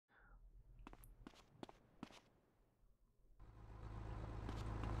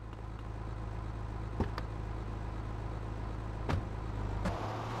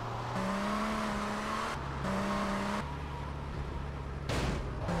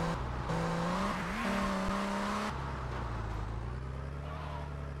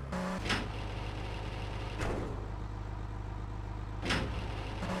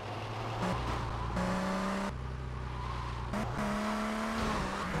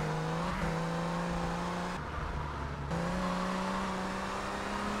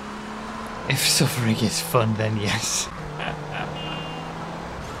If suffering is fun, then yes.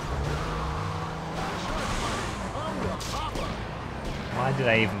 Why did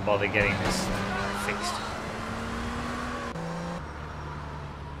I even bother getting this fixed?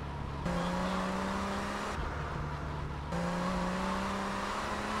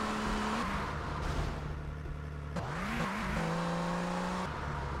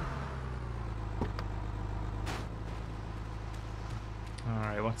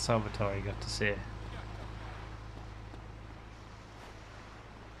 Alright, what Salvatore got to say?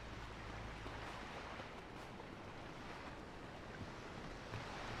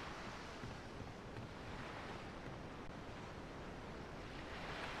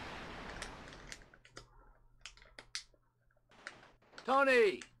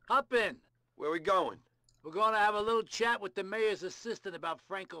 Tony, hop in. Where we going? We're going to have a little chat with the mayor's assistant about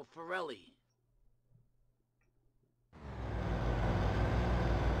Franco Forelli.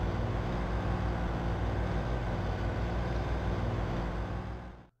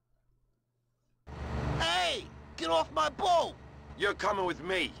 Hey! Get off my boat! You're coming with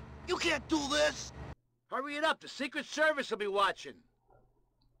me. You can't do this! Hurry it up, the Secret Service will be watching.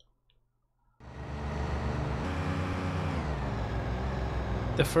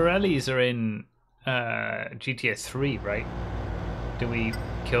 The Forellis are in GTA 3, right? Do we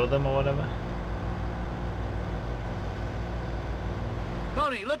kill them or whatever?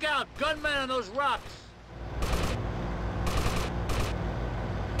 Tony, look out! Gunmen on those rocks!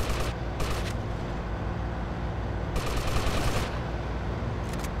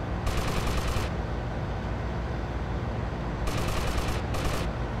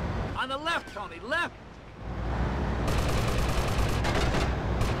 On the left, Tony, left!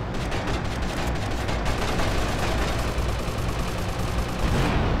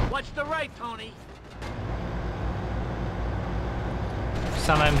 Watch the right, Tony.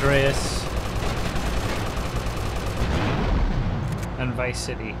 San Andreas and Vice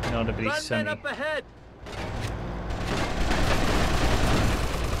City, notably Gunmen sunny. up ahead.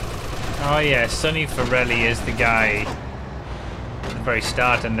 Oh yeah, Sonny Forelli is the guy at the very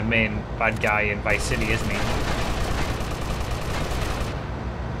start and the main bad guy in Vice City, isn't he?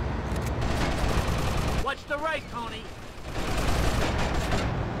 Watch the right, Tony.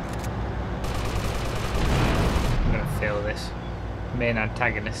 I'm gonna fail this. Main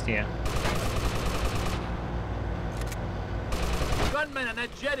antagonist here. Gunmen on that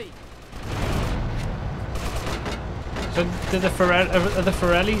jetty. So are the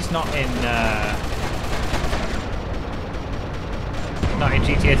Forellis not in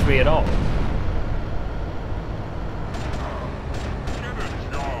GTA 3 at all?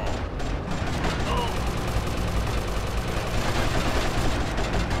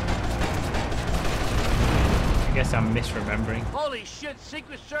 I guess I'm misremembering. Holy shit,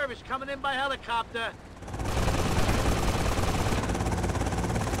 Secret Service coming in by helicopter.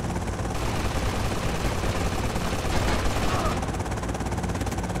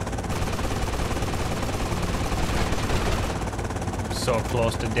 So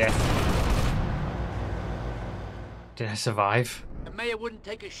close to death. Did I survive? The mayor wouldn't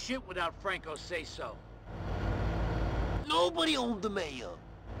take a shit without Franco say so. Nobody owned the mayor.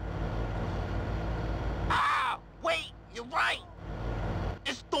 Ah! Wait! You're right!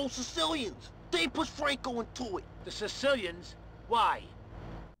 It's those Sicilians! They pushed Franco into it! The Sicilians? Why?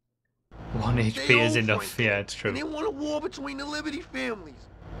 1 They HP is own enough, Franco, yeah, it's true. And they want a war between the Liberty families.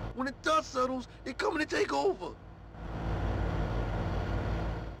 When the dust settles, they're coming to take over.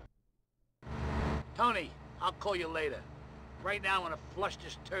 Tony, I'll call you later. Right now I want to flush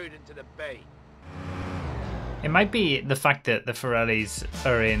this turd into the bay. It might be the fact that the Forellis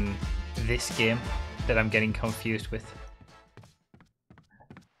are in this game that I'm getting confused with.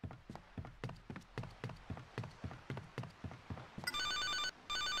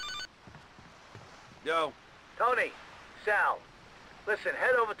 Yo. Tony, Sal, listen,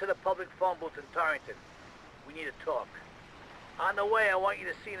 head over to the public phone booth in Torrington. We need to talk. On the way, I want you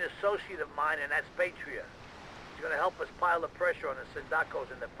to see an associate of mine, and that's Patria. She's going to help us pile the pressure on the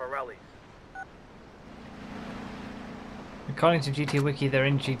Sindacos and the Forellis. According to GTA Wiki, they're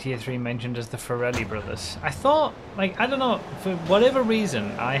in GTA 3 mentioned as the Forelli brothers. I thought, like, I don't know, for whatever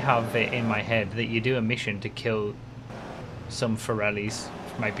reason, I have it in my head that you do a mission to kill some Forellis.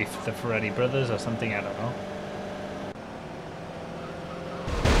 It might be the Forelli brothers or something, I don't know.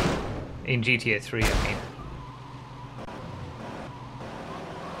 In GTA 3, I mean.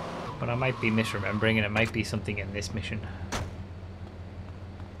 But I might be misremembering, and it might be something in this mission.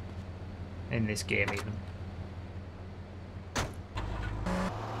 In this game, even.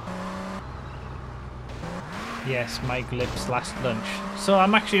 Yes, Mike Lip's last lunch. So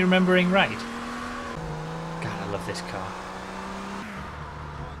I'm actually remembering right. God, I love this car.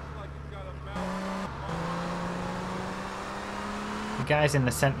 The guys in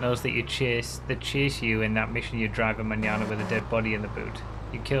the Sentinels that chase you in that mission, you drive a manana with a dead body in the boot.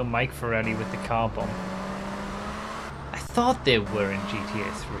 You kill Mike Forelli with the car bomb. I thought they were in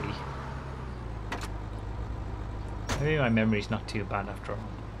GTA 3. Maybe my memory's not too bad after all.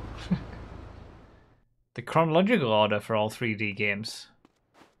 The chronological order for all 3D games.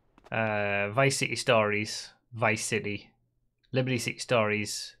 Vice City Stories, Vice City. Liberty City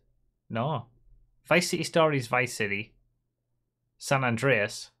Stories, no. Vice City Stories, Vice City. San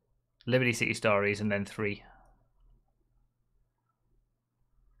Andreas, Liberty City Stories, and then 3.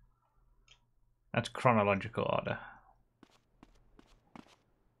 That's chronological order.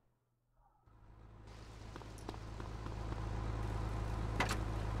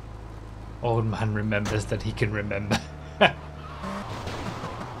 Old man remembers that he can remember. Yeah,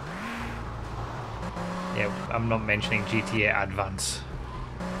 I'm not mentioning GTA Advance.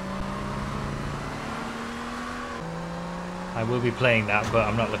 I will be playing that, but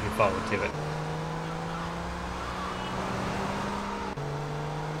I'm not looking forward to it.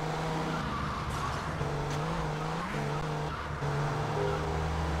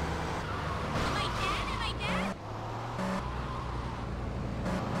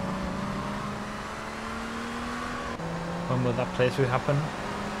 When will that playthrough happen?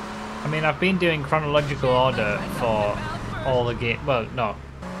 I mean, I've been doing chronological order for all the games. Well, no,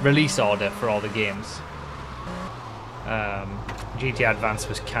 release order for all the games. GTA Advance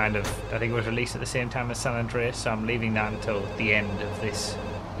was kind of, I think it was released at the same time as San Andreas, so I'm leaving that until the end of this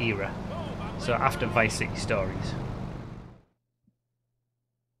era. So after Vice City Stories.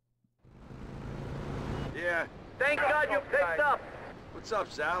 Yeah. Thank God you picked up. What's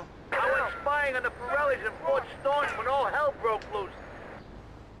up, Sal? I went spying on the Pirellis in Fort Stone when all hell broke loose.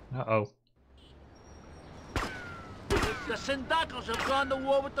 Uh-oh. The Sindacos have gone to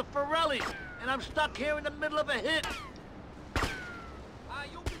war with the Pirellis, and I'm stuck here in the middle of a hit.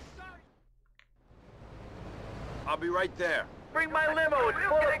 You'll be sorry. I'll be right there. Bring my limo, it's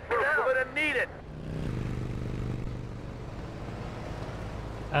bulletproof, we're gonna need it.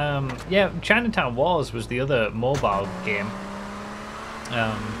 Yeah, Chinatown Wars was the other mobile game.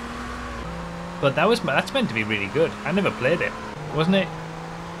 But that's meant to be really good. I never played it. Wasn't it?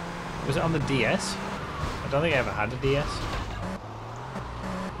 Was it on the DS? I don't think I ever had a DS.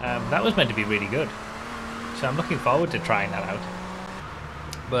 That was meant to be really good. So I'm looking forward to trying that out.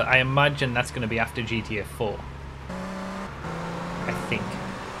 But I imagine that's going to be after GTA 4. I think.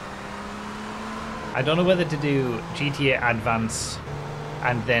 I don't know whether to do GTA Advance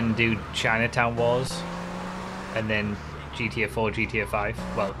and then do Chinatown Wars and then GTA 4, GTA 5.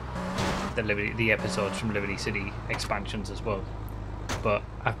 Well, the episodes from Liberty City expansions as well. But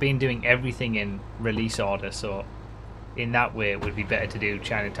I've been doing everything in release order, so in that way it would be better to do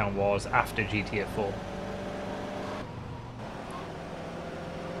Chinatown Wars after GTA 4.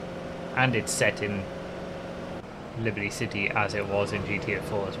 And it's set in Liberty City as it was in GTA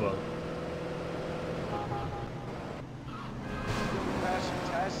 4 as well.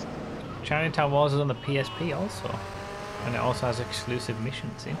 Chinatown Wars is on the PSP also. And it also has exclusive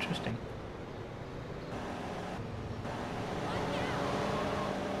missions. Interesting.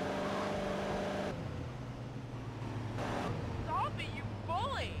 Stop it, you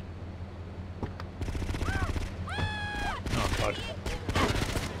bully! Oh god.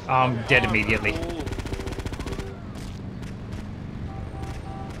 I'm dead immediately.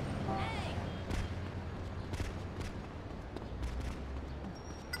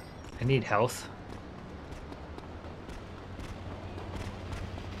 I need health.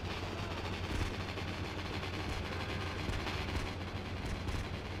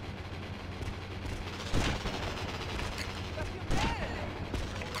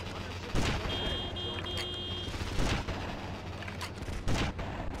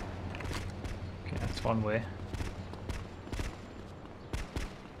 Okay, that's one way.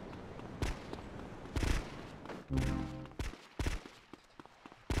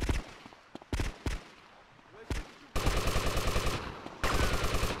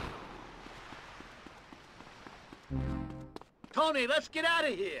 Tony, let's get out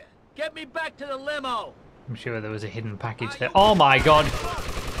of here. Get me back to the limo. I'm sure there was a hidden package there. Oh my god!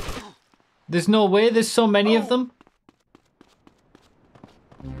 There's no way there's so many of them.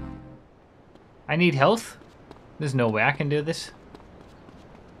 I need health. There's no way I can do this.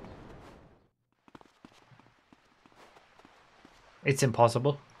 It's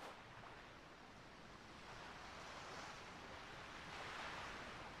impossible.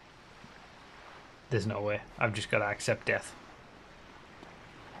 There's no way. I've just got to accept death.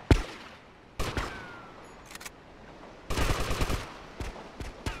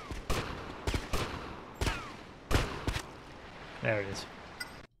 There it is.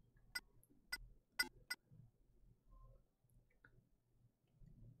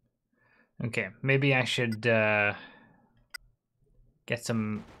 Okay, maybe I should get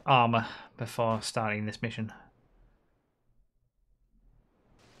some armor before starting this mission.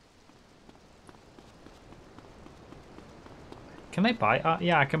 Can I buy?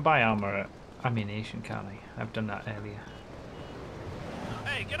 Yeah, I can buy armor ammunition, can't I? I've done that earlier.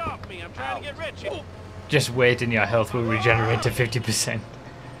 Hey, get off me! I'm trying to get rich. Just wait and your health will regenerate to 50%.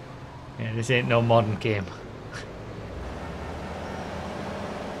 Yeah, this ain't no modern game.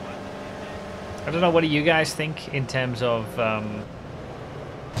 I don't know, what do you guys think in terms of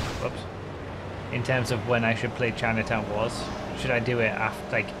whoops, in terms of when I should play Chinatown Wars? Should I do it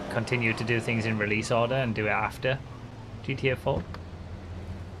after, like, continue to do things in release order and do it after GTA 4?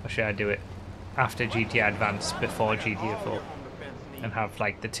 Or should I do it after GTA Advance, before GTA 4? And have,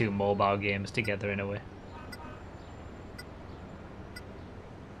 like, the two mobile games together in a way?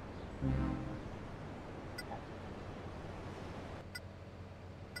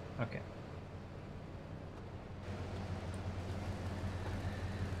 Okay.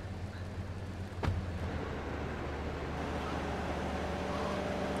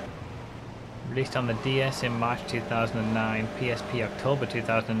 Released on the DS in March 2009, PSP October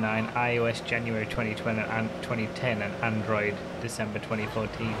 2009, iOS January 2020 and 2010, and Android December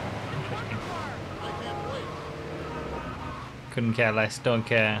 2014. Interesting. Couldn't care less, don't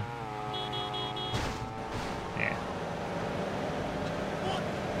care. Yeah.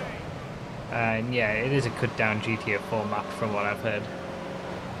 And yeah, it is a cut down GTA 4 map from what I've heard.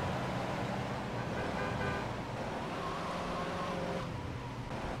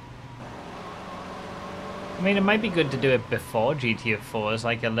 I mean, it might be good to do it before GTA 4 as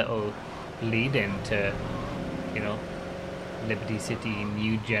like a little lead-in to, you know, Liberty City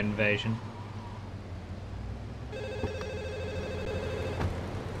new gen version.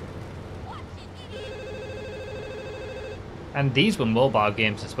 And these were mobile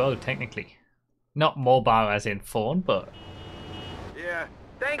games as well, technically. Not mobile as in phone, but Yeah.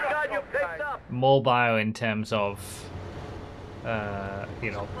 Thank God you picked up. mobile in terms of you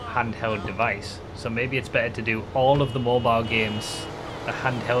know, handheld device. So maybe it's better to do all of the mobile games, the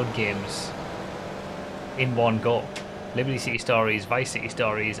handheld games, in one go. Liberty City Stories, Vice City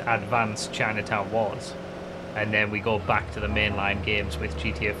Stories, Advance, Chinatown Wars. And then we go back to the mainline games with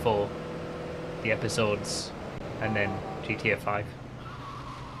GTA 4, the episodes, and then GTA 5.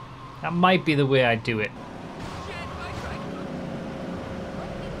 That might be the way I do it.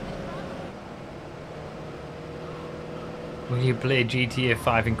 Will you play GTA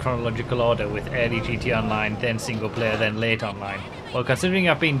 5 in chronological order with early GTA Online, then single player, then late online? Well, considering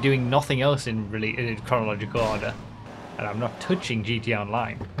I've been doing nothing else in chronological order, and I'm not touching GTA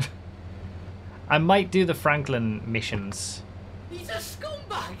Online, I might do the Franklin missions. He's a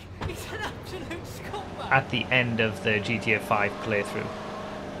scumbag! He's an absolute scumbag! At the end of the GTA 5 playthrough.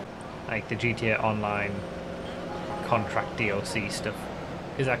 Like the GTA Online contract DLC stuff.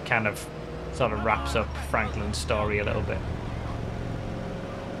 Because that kind of sort of wraps up Franklin's story a little bit.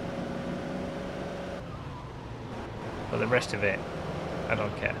 But the rest of it, I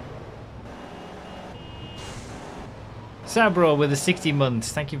don't care. Sabro with the 60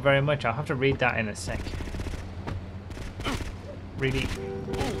 months, thank you very much. I'll have to read that in a sec. Really?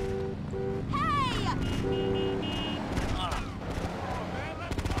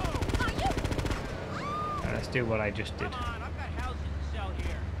 Right, let's do what I just did. Come on, I've got houses to sell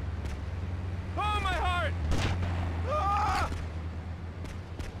here. Oh, my heart! Ah!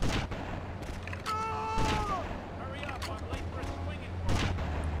 Ah! Hurry up, I'm late for a swinging party.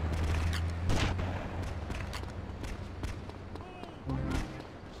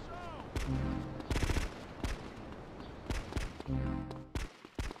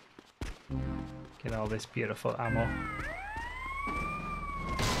 Get all this beautiful ammo.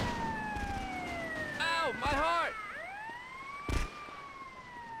 Ow, my heart!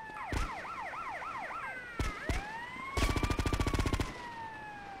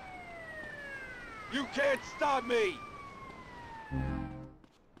 You can't stop me!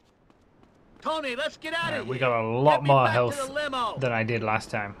 Tony, let's get out of here. We got a lot Get me more back to health the limo. than I did last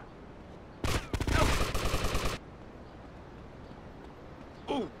time.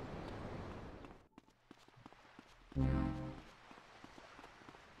 Ooh.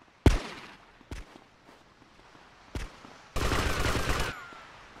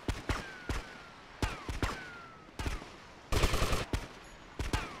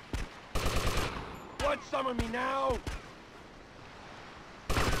 want some of me now?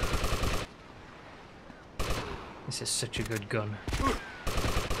 This is such a good gun.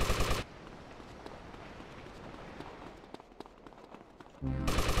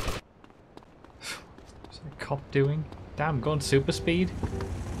 What's that cop doing? Damn, going super speed.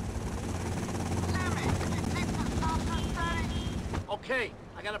 Okay,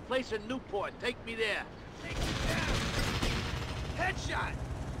 I got a place in Newport. Take me there. Take me down. Headshot.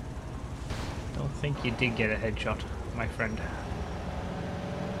 Don't think you did get a headshot, my friend.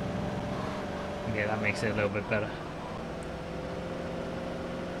 Yeah, that makes it a little bit better.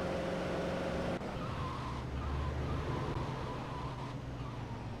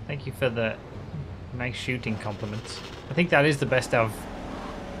 Thank you for the nice shooting compliments. I think that is the best I've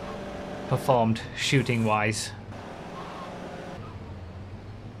performed shooting-wise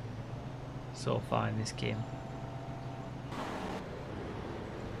so far in this game.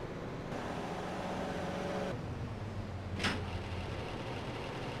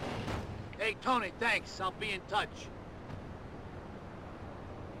 Hey, Tony, thanks. I'll be in touch.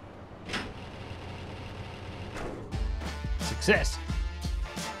 Success!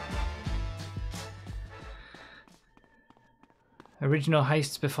 Original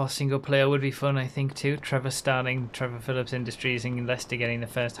heists before single player would be fun, I think, too. Trevor starting Trevor Phillips Industries and Lester getting the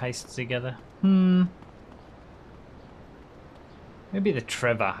first heists together. Maybe the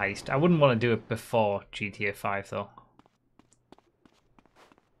Trevor heist. I wouldn't want to do it before GTA 5, though.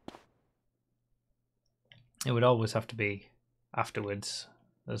 It would always have to be afterwards.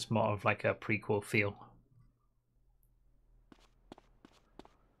 There's more of like a prequel feel.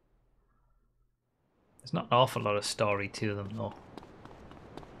 There's not an awful lot of story to them, though.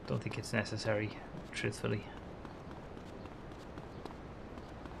 Don't think it's necessary, truthfully.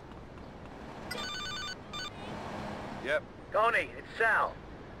 Yep. Tony, it's Sal.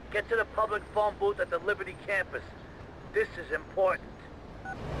 Get to the public phone booth at the Liberty campus. This is important.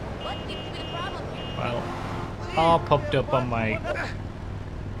 What seems to be the problem here? Well, R popped up on my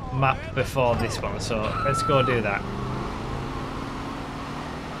map before this one, so let's go do that.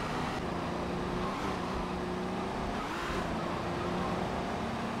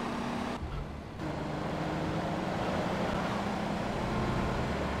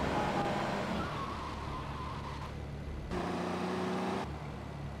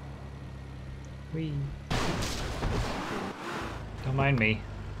 Whee. Don't mind me.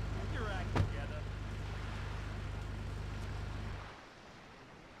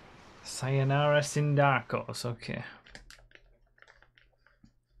 Sayonara Sindarkos, okay.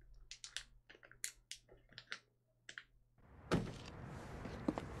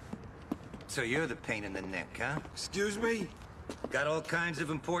 So you're the pain in the neck, huh? Excuse me? Got all kinds of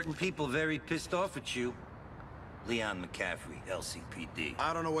important people very pissed off at you. Leon McCaffrey, LCPD.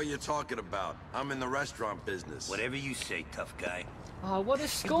 I don't know what you're talking about. I'm in the restaurant business. Whatever you say, tough guy. Oh, what a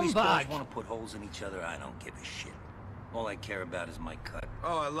If we squads scumbag! want to put holes in each other, I don't give a shit. All I care about is my cut.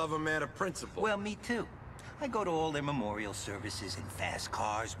 Oh, I love a man of principle. Well, me too. I go to all their memorial services in fast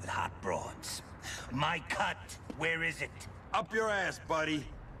cars with hot broads. My cut, where is it? Up your ass, buddy.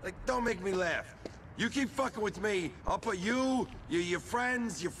 Like, don't make me laugh. You keep fucking with me, I'll put you, your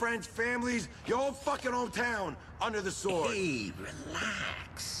friends, families, your whole fucking hometown under the sword. Hey,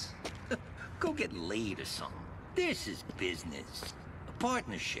 relax. Go get laid or something. This is business. A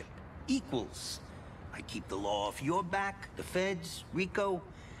partnership. Equals. I keep the law off your back, the feds, Rico,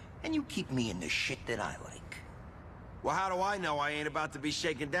 and you keep me in the shit that I like. Well, how do I know I ain't about to be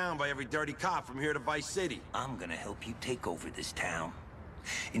shaken down by every dirty cop from here to Vice City? I'm gonna help you take over this town.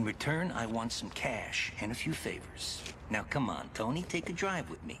 In return, I want some cash and a few favors. Now come on, Tony, take a drive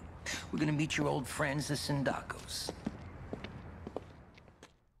with me. We're gonna meet your old friends, the Sindacos.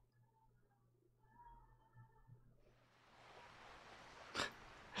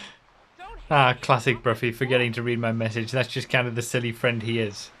 Ah, classic Broughy, forgetting to read my message. That's just kind of the silly friend he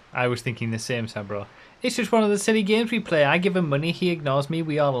is. I was thinking the same, Sabro. It's just one of the silly games we play. I give him money, he ignores me,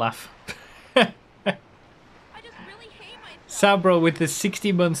 we all laugh. Sabro with the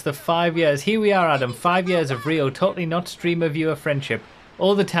 60 months, the 5 years. Here we are, Adam. 5 years of real, totally not streamer viewer friendship.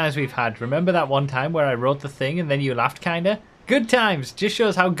 All the times we've had. Remember that one time where I wrote the thing and then you laughed, kinda? Good times. Just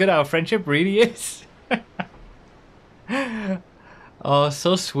shows how good our friendship really is. Oh,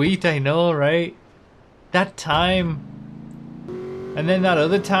 so sweet, I know, right? That time. And then that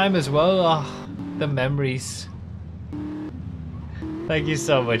other time as well. Oh, the memories. Thank you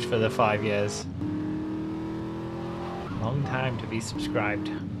so much for the 5 years. Long time to be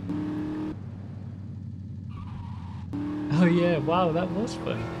subscribed. Oh yeah, wow, that was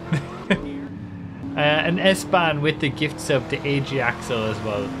fun. An S-Ban with the gift sub to AGXO as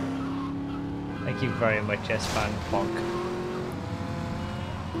well. Thank you very much, S-Fan Bonk.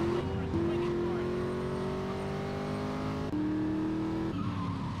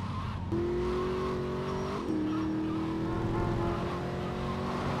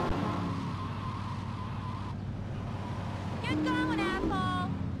 Get going, asshole!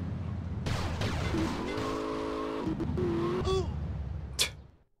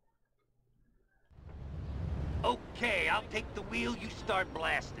 Okay, I'll take the wheel, you start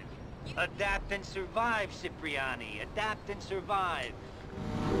blasting. Adapt and survive, Cipriani. Adapt and survive.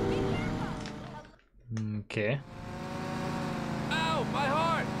 Okay. Ow, my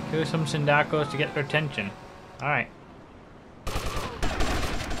heart! Kill some Sindacos to get their attention. Alright.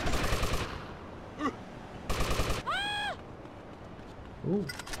 Ooh.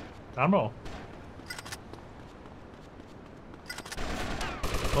 Ammo.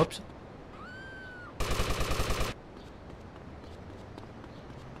 Whoops.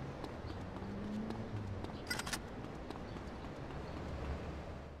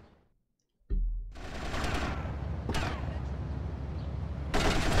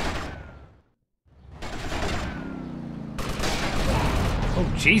 Oh,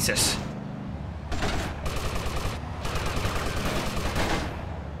 Jesus.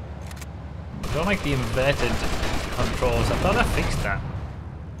 Don't like the inverted controls. I thought I fixed that.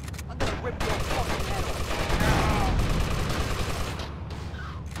 I'm gonna rip your fucking head off.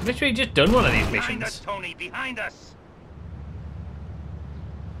 Literally just done one of these Behind us, missions. Tony, behind us!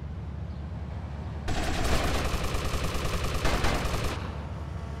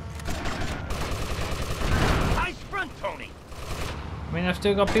 Nice front, Tony! I mean, I've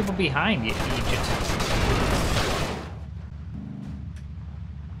still got people behind you, Egypt.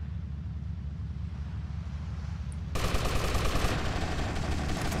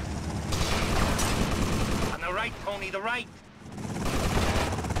 On the right, Tony, the right!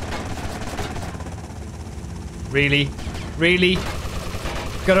 Really? Really?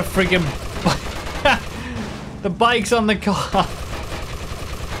 Got a friggin' the bike's on the car.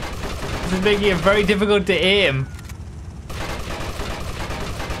 This is making it very difficult to aim.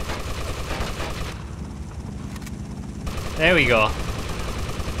 There we go.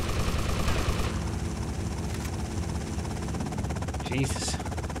 Jesus.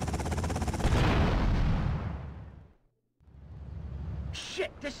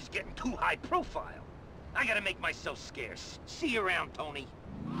 Shit, this is getting too high profile. I gotta make myself scarce. See you around, Tony.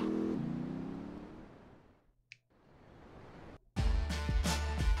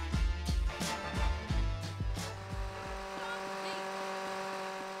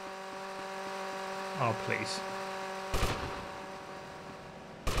 Oh, please.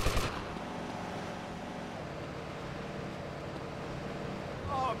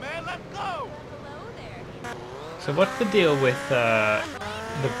 Oh man, let's go! Hello there. So what's the deal with the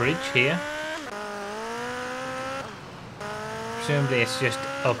bridge here? Presumably it's just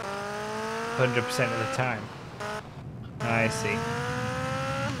up 100% of the time. I see.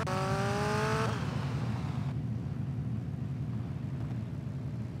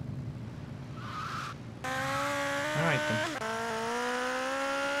 Alright then.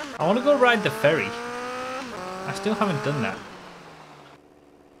 I want to go ride the ferry. I still haven't done that.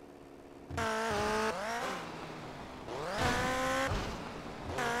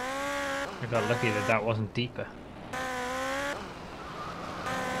 I got lucky that that wasn't deeper.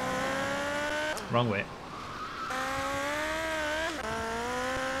 Wrong way.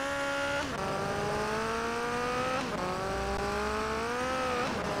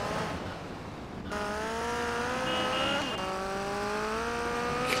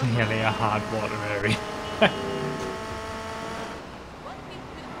 Clearly a hard water area. What seems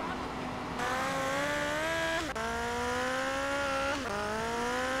to be the problem?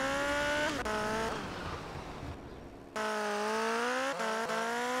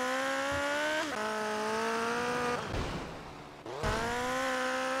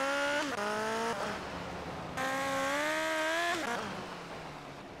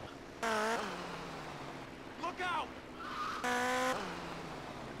 Look out!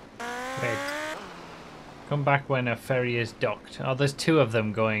 Wait. Come back when a ferry is docked. Oh, there's two of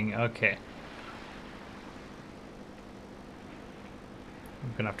them going. Okay.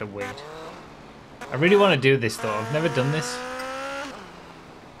 I'm gonna have to wait. I really want to do this though. I've never done this.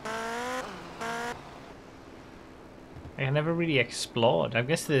 I never really explored. I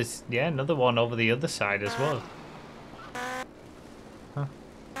guess there's, yeah, another one over the other side as well. Huh.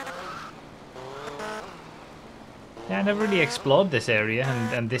 Yeah, I never really explored this area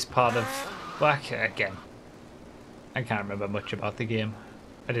and this part of... Well, again, I can't remember much about the game.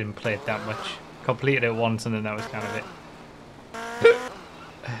 I didn't play it that much. Completed it once and then that was kind of it.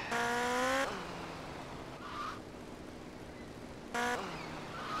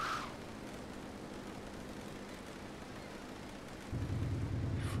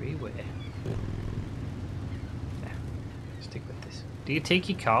 Do you take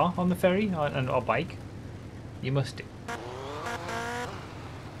your car on the ferry or bike? You must do.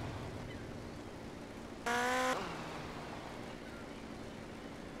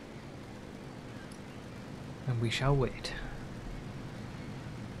 And we shall wait.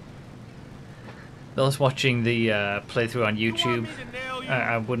 Those watching the playthrough on YouTube,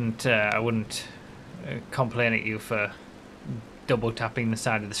 I wouldn't complain at you for double tapping the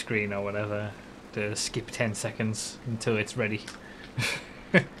side of the screen or whatever to skip 10 seconds until it's ready.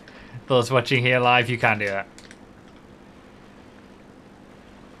 Those watching here live, you can't do that.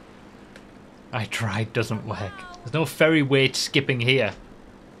 I tried, doesn't work. There's no ferry weight skipping here.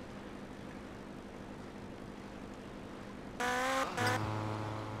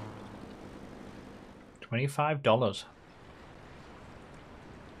 $25.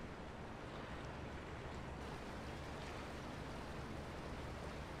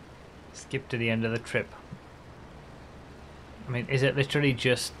 Skip to the end of the trip. I mean, is it literally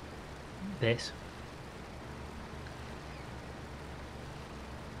just this?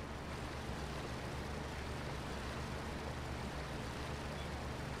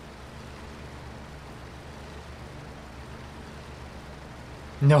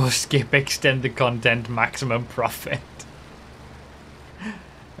 No skip, extend the content, maximum profit.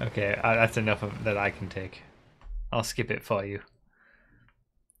 Okay, that's enough of that I can take. I'll skip it for you.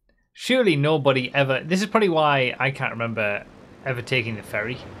 Surely nobody ever... This is probably why I can't remember ever taking the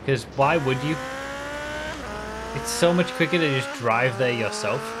ferry. Because why would you? It's so much quicker to just drive there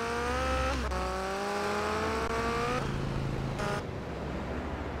yourself.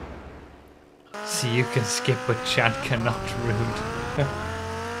 See, you can skip but Chad cannot. Rude.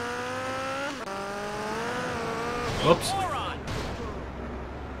 Whoops.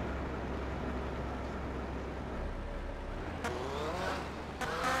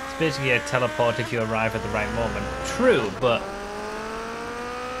 It's basically a teleport if you arrive at the right moment. True, but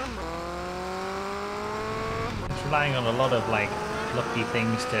it's relying on a lot of like lucky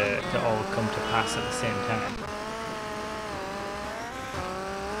things to all come to pass at the same time.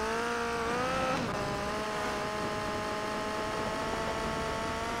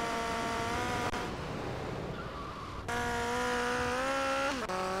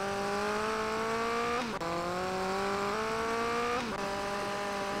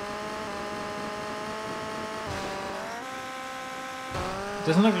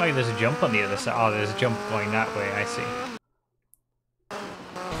 Doesn't look like there's a jump on the other side. Oh, there's a jump going that way, I see.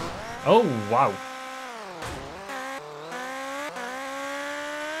 Oh, wow.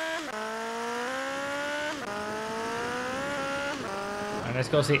 Alright, let's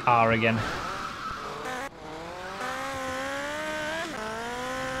go see R again.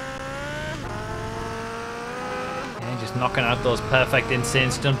 Yeah, just knocking out those perfect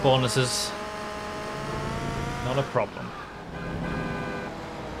insane stunt bonuses. Not a problem.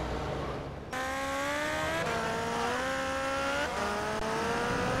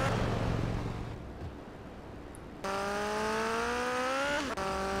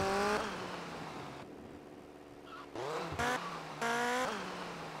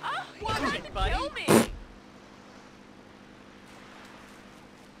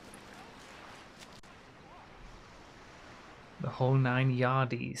 Whole 9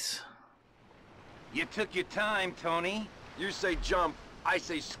 yardies. You took your time, Tony. You say jump, I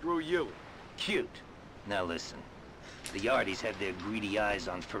say screw you. Cute. Now listen. The Yardies have their greedy eyes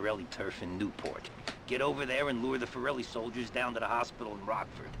on Forelli turf in Newport. Get over there and lure the Forelli soldiers down to the hospital in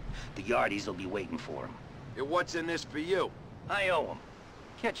Rockford. The Yardies will be waiting for them. And what's in this for you? I owe them.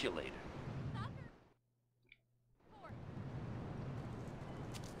 Catch you later.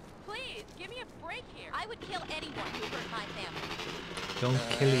 Please, give me a break here. I would kill anyone who hurt my family. Don't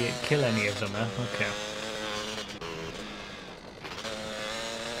kill any of them, huh? Okay.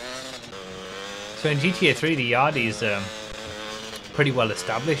 So in GTA 3, the Yardies pretty well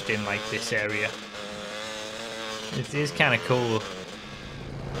established in like this area. It is kind of cool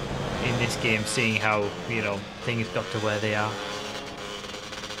in this game seeing how, you know, things got to where they are.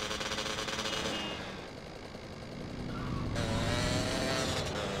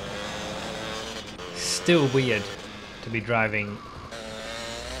 Still weird to be driving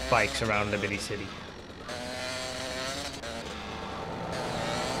bikes around Liberty City.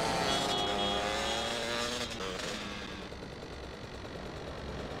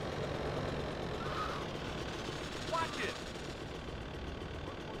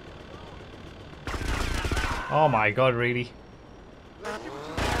 Oh my god, really?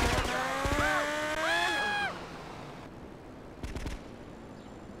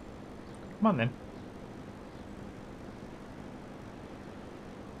 Come on then.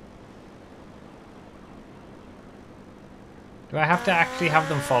 Do I have to actually have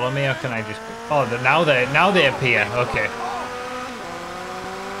them follow me, or can I just? Oh, now they appear. Okay.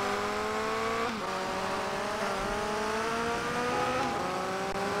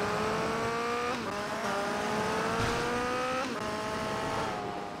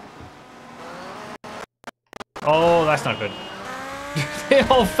 Oh, that's not good. They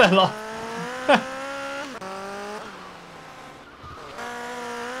all fell off.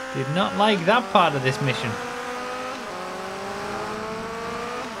 Did not like that part of this mission.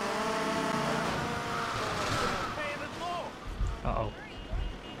 Uh-oh.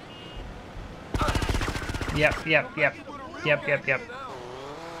 Yep.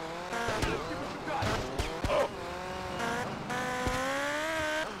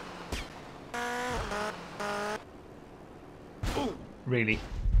 Really?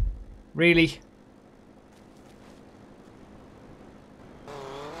 Really?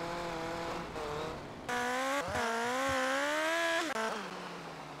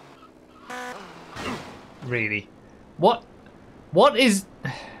 Really? What is...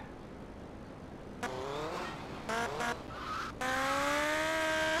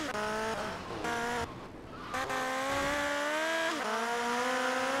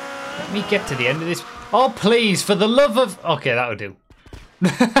 Let me get to the end of this. Oh, please, for the love of... Okay, that'll do.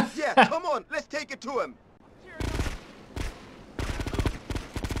 Yeah, come on, let's take it to him.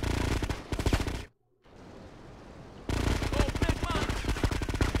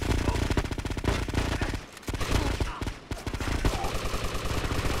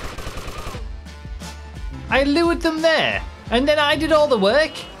 I lured them there, and then I did all the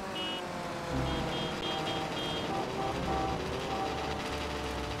work.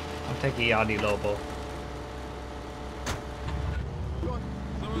 I'll take a Yardy Lobo.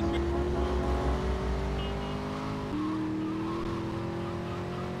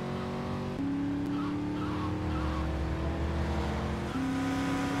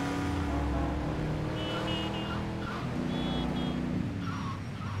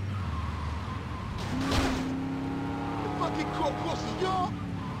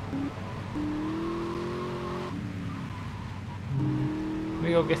 Let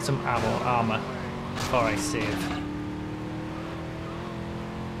me go get some armor before I save.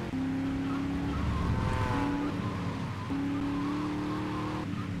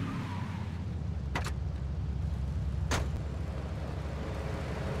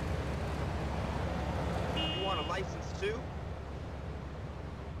 You want a license too?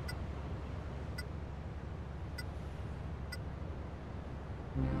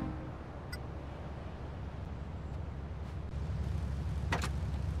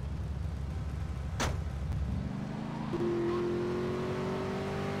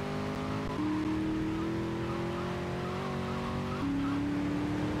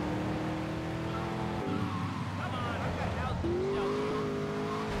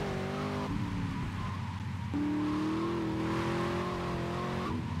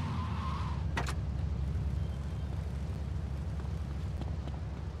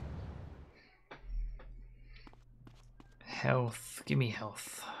 Health, give me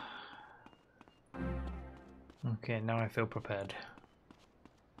health. Okay, now I feel prepared.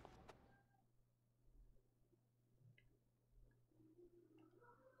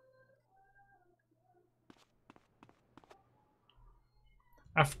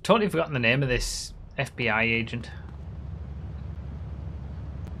 I've totally forgotten the name of this FBI agent.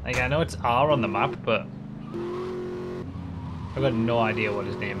 Like, I know it's R on the map, but I've got no idea what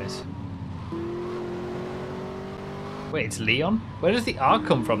his name is. Wait, it's Leon? Where does the R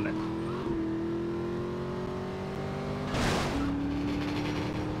come from then?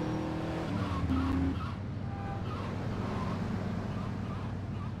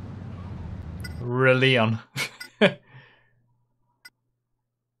 Leon.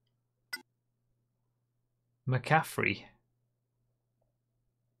 McCaffrey.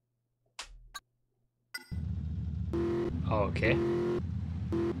 Okay.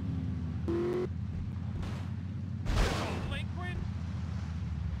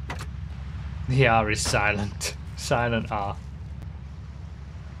 The R is silent. Silent R.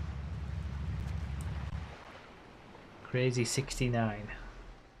 Crazy 69.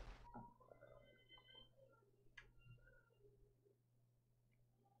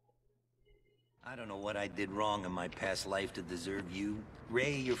 I don't know what I did wrong in my past life to deserve you.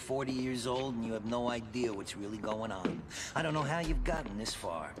 Ray, you're 40 years old and you have no idea what's really going on. I don't know how you've gotten this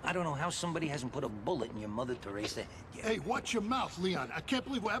far. I don't know how somebody hasn't put a bullet in your Mother Teresa head yet. Hey, watch your mouth, Leon. I can't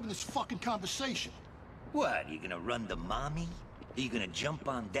believe we're having this fucking conversation. What, are you gonna run to Mommy? Are you gonna jump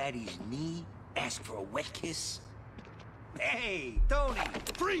on Daddy's knee? Ask for a wet kiss? Hey, Tony!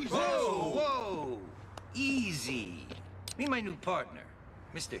 Freeze! Whoa, whoa! Easy! Meet my new partner,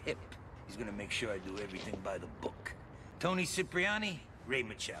 Mr. Hip. He's gonna make sure I do everything by the book. Tony Cipriani, Ray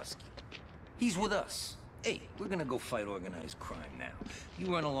Machowski. He's with us. Hey, we're gonna go fight organized crime now.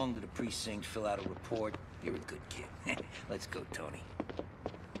 You run along to the precinct, fill out a report. You're a good kid. Let's go, Tony.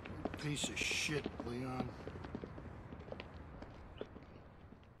 Piece of shit, Leon.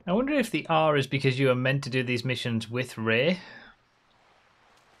 I wonder if the R is because you are meant to do these missions with Ray.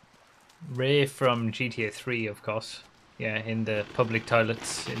 Ray from GTA 3, of course. Yeah, in the public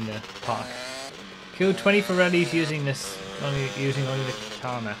toilets in the park. Kill 20 Pirellis using using only the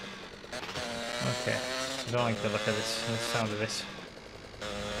katana. Okay. I don't like the look of this, the sound of this.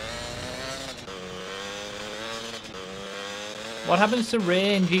 What happens to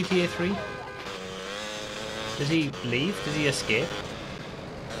Ray in GTA 3? Does he leave? Does he escape?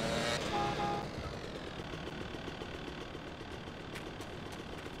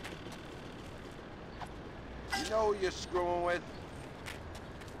 You know who you're screwing with?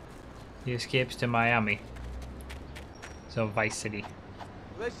 He escapes to Miami. So Vice City.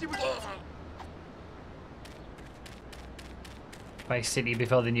 Let's see what... Vice City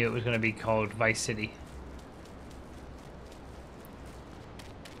before they knew it was going to be called Vice City.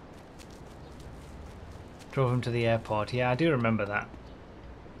 Drove him to the airport. Yeah, I do remember that.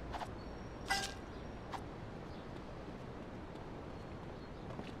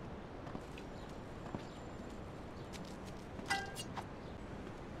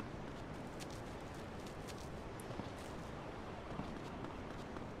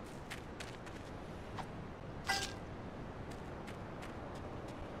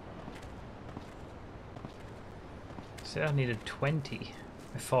 So I needed 20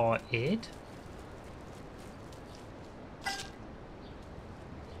 before 8.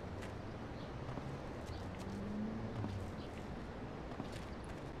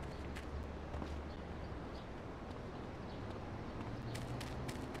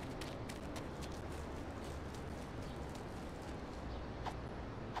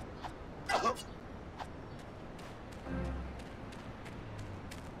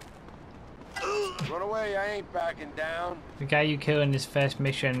 Run away, I ain't backing down. The guy you kill in his first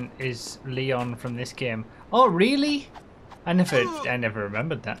mission is Leon from this game. Oh, really? I never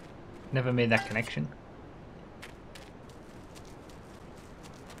remembered that. Never made that connection.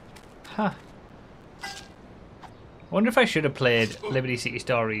 Huh. I wonder if I should have played Liberty City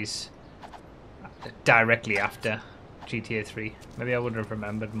Stories directly after GTA 3. Maybe I would have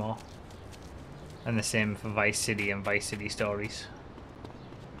remembered more. And the same for Vice City and Vice City Stories.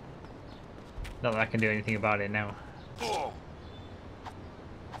 Not that I can do anything about it now. Oh.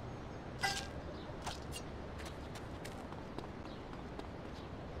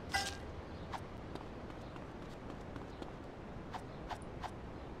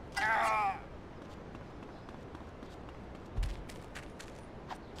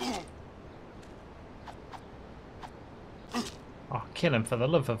 Oh, kill him for the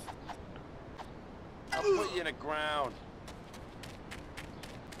love of... I'll put you in the ground.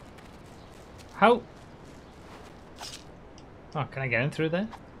 How? Oh, can I get in through there?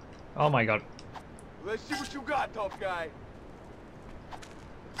 Oh my god. Let's see what you got, tough guy.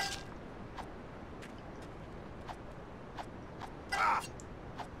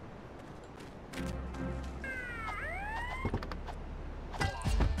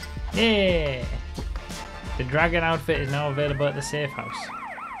 Yeah! The dragon outfit is now available at the safe house.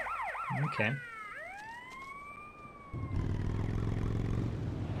 Okay.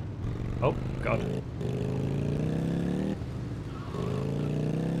 Oh, God.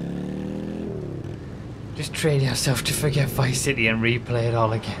 Just train yourself to forget Vice City and replay it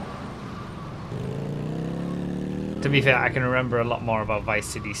all again. To be fair, I can remember a lot more about Vice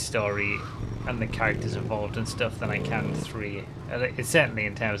City's story and the characters involved and stuff than I can 3. It's certainly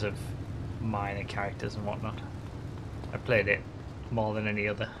in terms of minor characters and whatnot. I played it more than any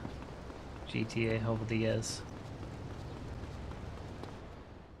other GTA over the years.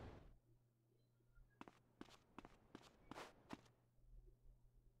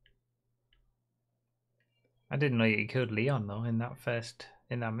 I didn't know you killed Leon though in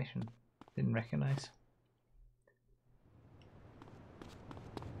that mission. Didn't recognize.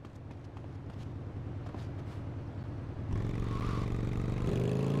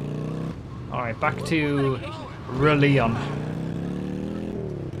 Alright, back to Leon.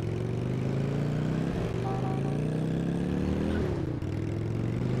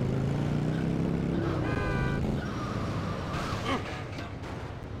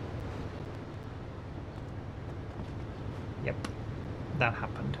 Yep, that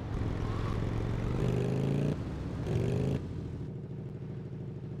happened.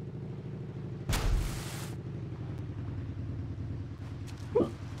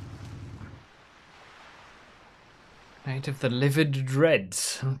 Night of the Livid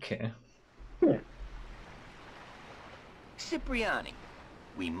Dreads. Okay. Cipriani,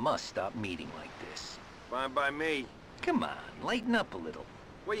 we must stop meeting like this. Fine by me. Come on, lighten up a little.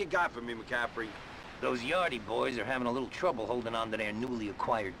 What you got for me, McCaffrey? Those Yardie boys are having a little trouble holding on to their newly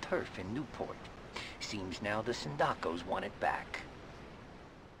acquired turf in Newport. Seems now the Sindacos want it back.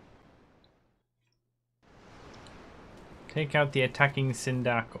 Take out the attacking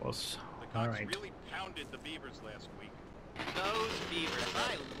Sindacos. The All Cox right. really pounded the Beavers last week. Those beavers,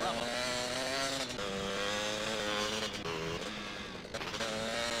 I love them.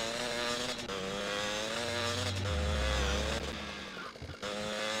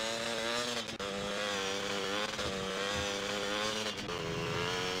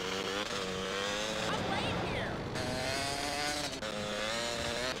 I'm late here.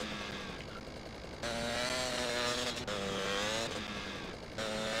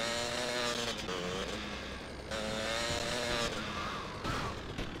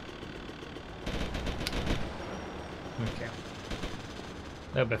 Okay. A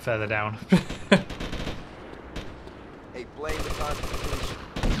little bit further down. Hey, blame the Constitution.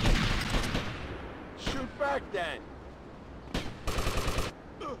 Shoot back then.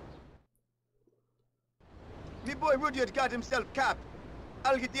 Me boy Rudyard got himself capped.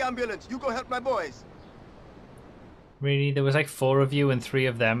 I'll get the ambulance. You go help my boys. Really? There was like 4 of you and 3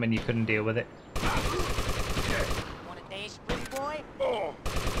 of them and you couldn't deal with it? Want a dash, pretty boy? Oh.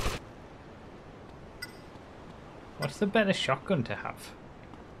 What's the better shotgun to have?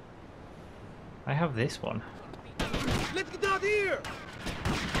 I have this one. Let's get out here.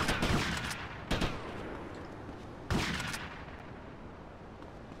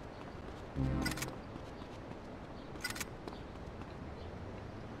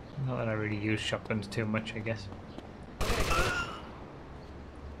 Not that I really use shotguns too much, I guess.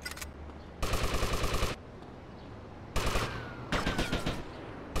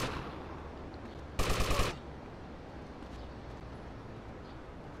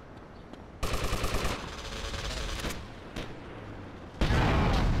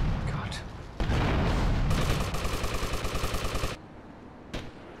 God.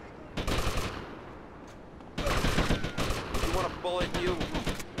 You want a bullet, you?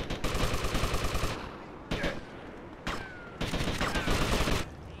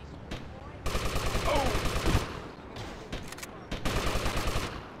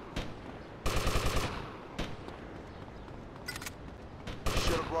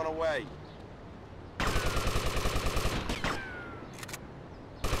 Should have run away.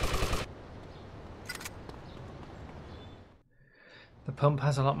 The pump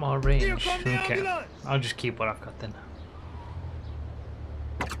has a lot more range. Here come the Okay. ambulance! I'll just keep what I've got then.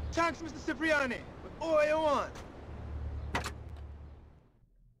 Thanks, Mr. Cipriani. But all you want.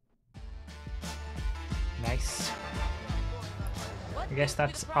 Nice. I guess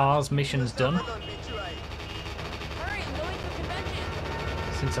that's ours mission's done. Hurry, I'm going to a convention.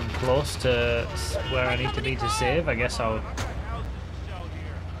 Since I'm close to where I need to be to save, I guess I'll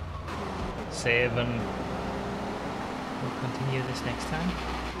save and we'll continue this next time.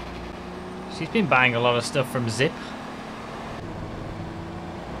 She's been buying a lot of stuff from Zip.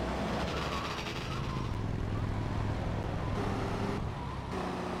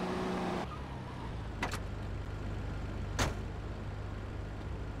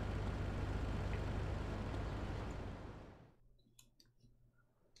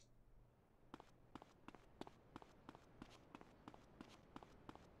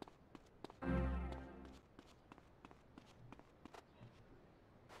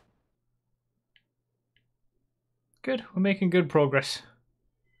 Good, we're making good progress.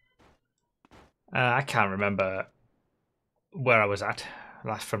 I can't remember where I was at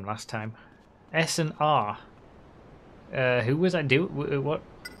from last time. S and R. Who was I what?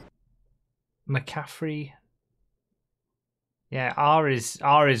 McCaffrey. Yeah, R is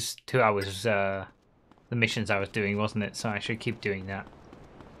 2 hours. The missions I was doing, wasn't it? So I should keep doing that.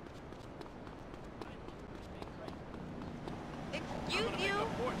 Excuse you?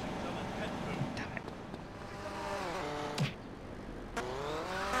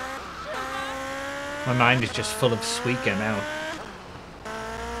 My mind is just full of Suica now.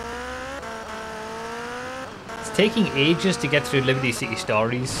 It's taking ages to get through Liberty City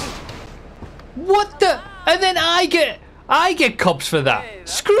Stories. What the? And then I get cops for that.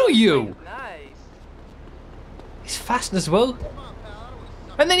 Screw you. He's fast as well.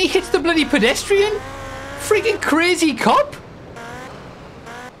 And then he hits the bloody pedestrian. Freaking crazy cop.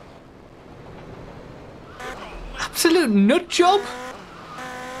 Absolute nut job.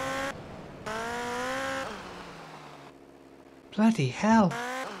 Bloody hell.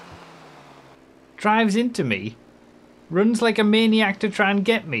 Drives into me Runs like a maniac to try and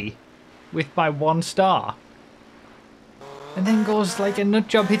get me with my 1 star. And then goes like a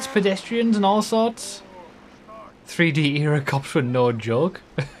nutjob, hits pedestrians and all sorts. 3D era cops were no joke.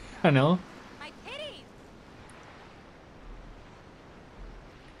 I know. My titties.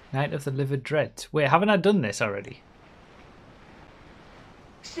 Night of the Livid Dread. Wait, haven't I done this already?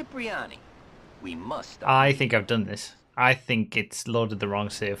 Cipriani, we must. I think I've done this. I think it's loaded the wrong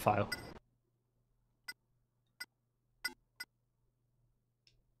save file.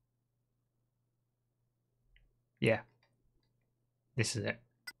 Yeah. This is it.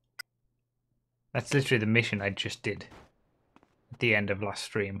 That's literally the mission I just did at the end of last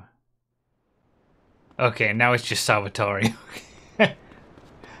stream. Okay, now it's just Salvatore. I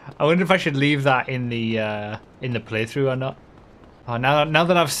wonder if I should leave that in the playthrough or not. Oh, now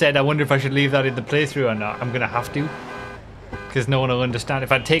that I've said I wonder if I should leave that in the playthrough or not, I'm gonna have to. Because no one will understand.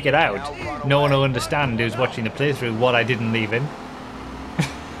 If I take it out, no one will understand who's watching the playthrough what I didn't leave in.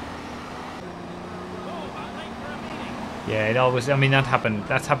 Yeah, it always, I mean, that's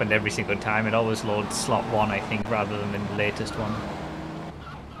happened every single time. It always loads slot 1, I think, rather than in the latest one.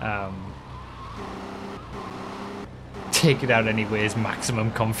 Take it out anyways,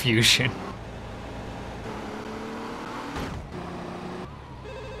 maximum confusion.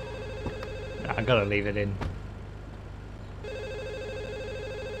 I gotta leave it in.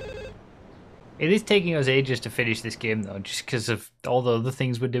 It is taking us ages to finish this game though, just because of all the other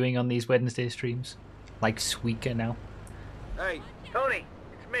things we're doing on these Wednesday streams. Like Squeaker now. Hey, Tony,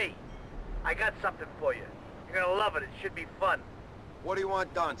 it's me. I got something for you. You're gonna love it. It should be fun. What do you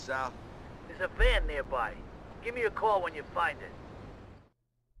want done, Sal? There's a van nearby. Give me a call when you find it.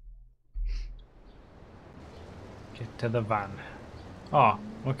 Get to the van. Oh,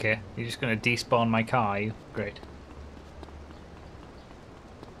 okay. You're just gonna despawn my car, are you? Great.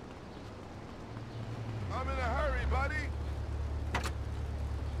 I'm in a hurry, buddy.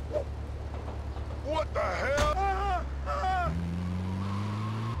 What the hell?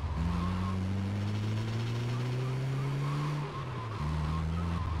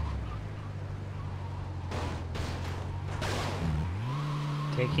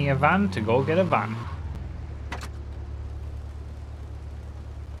 Taking a van to go get a van.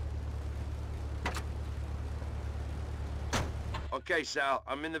 Okay, Sal,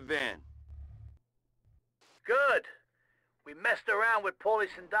 I'm in the van. Good. We messed around with Paulie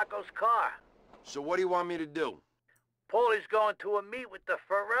Sindaco's car. So what do you want me to do? Paulie's going to a meet with the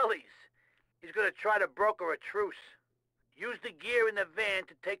Forellis. He's gonna try to broker a truce. Use the gear in the van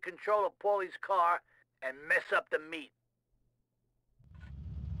to take control of Paulie's car and mess up the meet.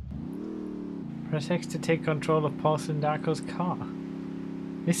 Press X to take control of Paul Sindaco's car.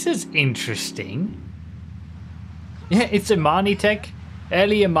 This is interesting. Yeah, it's Imani tech.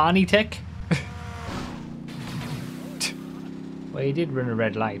 Early Imani tech. Well, he did run a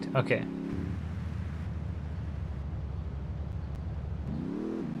red light. Okay.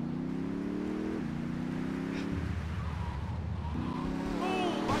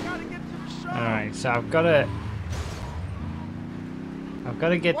 Alright, so I've got to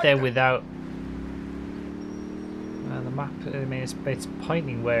get there without the map. I mean, it's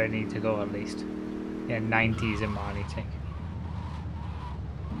pointing where I need to go at least. Yeah, 90s Imani tech.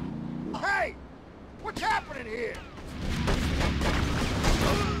 Hey! What's happening here?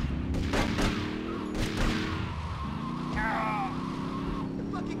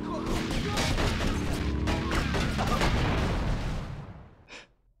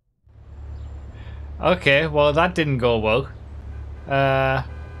 Okay, well that didn't go well.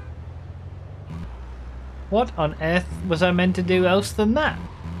 What on earth was I meant to do else than that?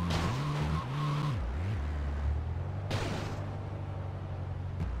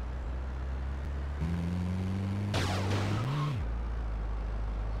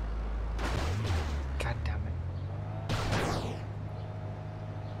 God damn it.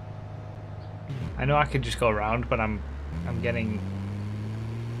 I know I could just go around, but I'm getting...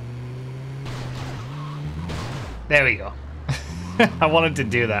 There we go. I wanted to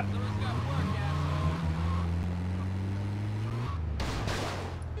do that.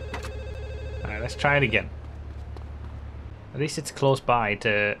 Alright, let's try it again. At least it's close by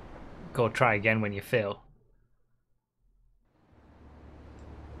to go try again when you fail.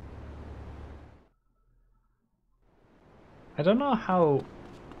 I don't know how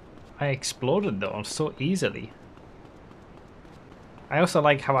I exploded though so easily. I also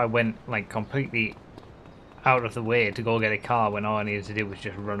like how I went like completely out of the way to go get a car when all I needed to do was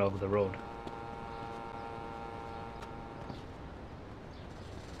just run over the road.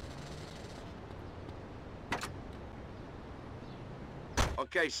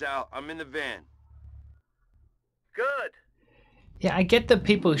 Okay, Sal, I'm in the van. Good. Yeah, I get that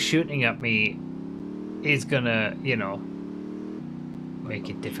people shooting at me is gonna, you know, make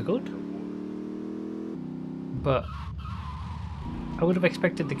it difficult. But I would have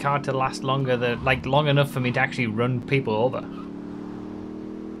expected the car to last longer than, like, long enough for me to actually run people over.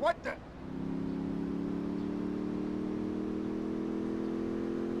 What the?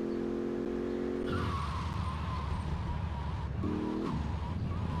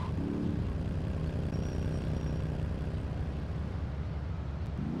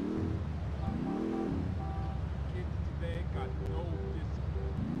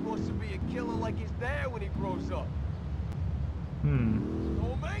 Supposed to be a killer like his dad when he grows up.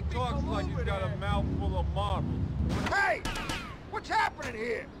 Don't make me Talks come like over he's got there. a mouthful of marbles. Hey! What's happening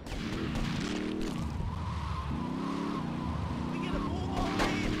here?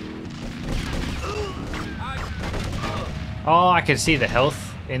 Oh, I can see the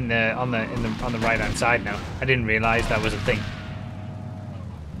health in the on the right hand side now. I didn't realize that was a thing.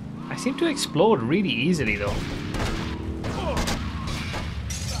 I seem to explode really easily though.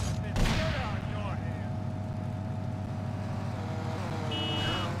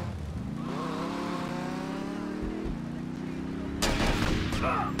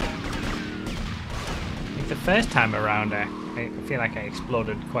 Like the first time around, I feel like I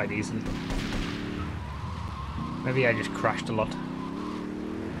exploded quite easily. Maybe I just crashed a lot.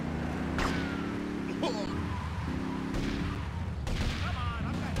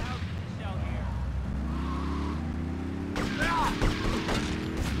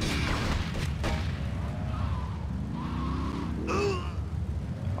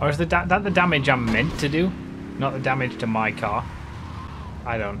 Or is that the damage I'm meant to do, not the damage to my car?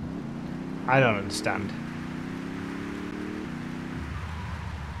 I don't understand.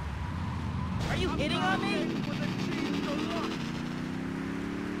 Are you hitting on me?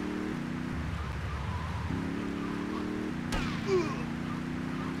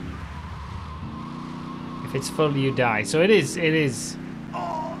 If it's full, you die. So it is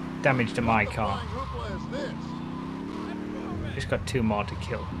damage to my car. Just got 2 more to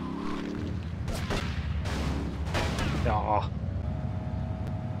kill. Oh.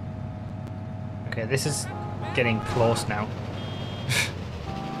 Okay, this is getting close now.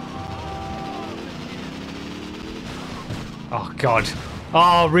 Oh god.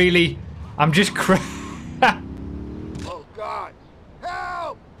 Oh really? I'm just Oh God!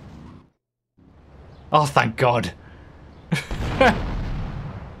 Help! Oh thank god.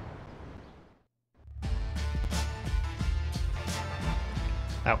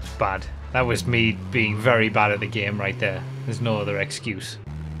 That was bad. That was me being very bad at the game right there. There's no other excuse.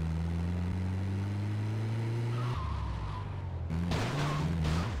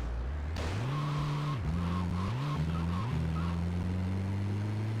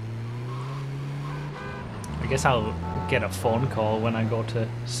 I guess I'll get a phone call when I go to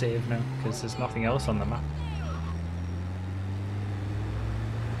save now, because there's nothing else on the map.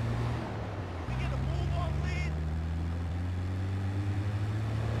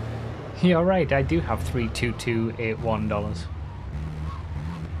 You're right, I do have $32281.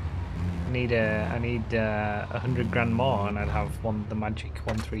 I need 100 grand more, and I'd have the magic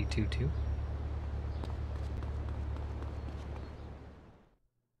 1322.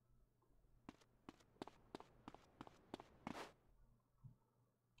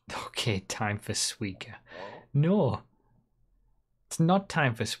 Okay, time for Suica. No, it's not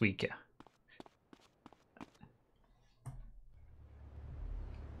time for Suica.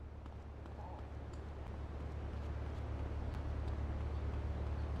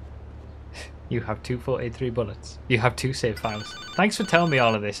 You have 2483 bullets. You have 2 save files. Thanks for telling me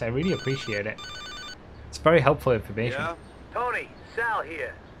all of this. I really appreciate it. It's very helpful information. Yeah? Tony, Sal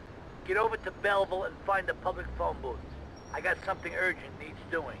here. Get over to Belleville and find the public phone booth. I got something urgent needs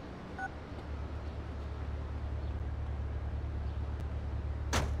doing.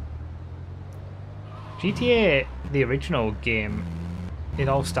 GTA, the original game, it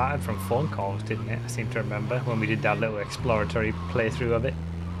all started from phone calls, didn't it? I seem to remember when we did that little exploratory playthrough of it.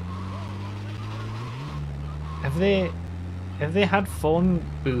 Have they had phone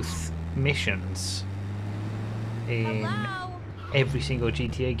booth missions in every single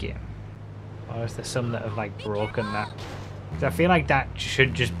GTA game? Or is there some that have like broken that? Because I feel like that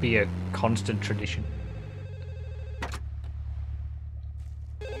should just be a constant tradition.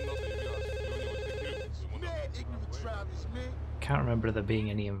 Can't remember there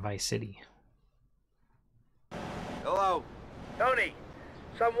being any in Vice City. Hello. Tony,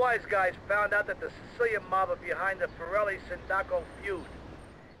 some wise guys found out that the Sicilian mob are behind the Forelli-Sindaco feud.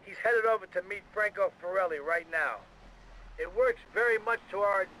 He's headed over to meet Franco Forelli right now. It works very much to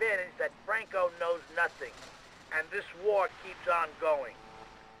our advantage that Franco knows nothing. and this war keeps on going.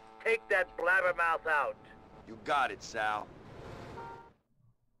 Take that blabbermouth out. You got it, Sal.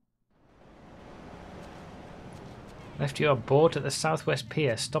 Left your boat at the southwest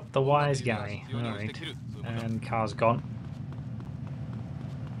pier. Stop the wise guy. Alright. And car's gone.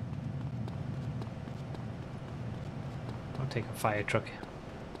 I'll take a fire truck.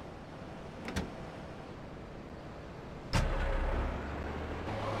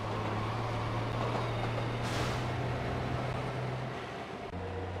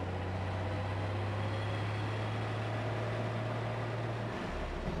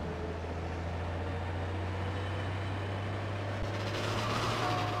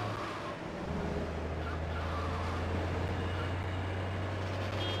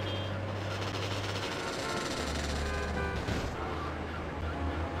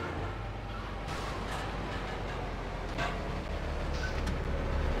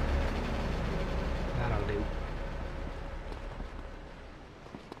 That'll do.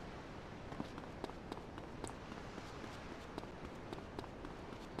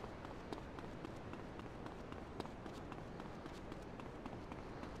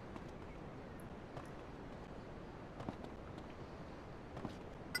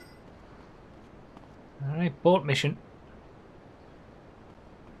 Alright, boat mission.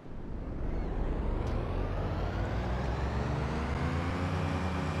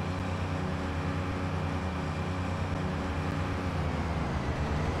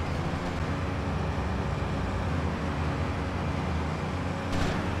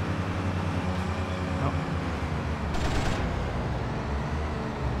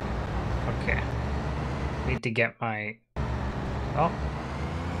 Okay. Need to get my... Oh.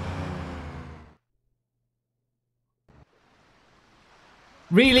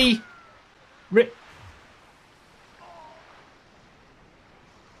 Really? Okay,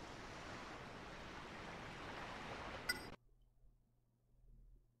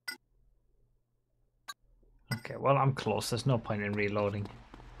 well, I'm close. There's no point in reloading.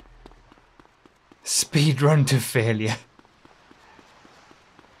 Speed run to failure.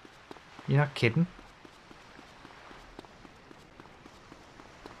 You're not kidding?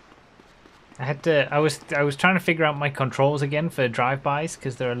 I was trying to figure out my controls again for drive-bys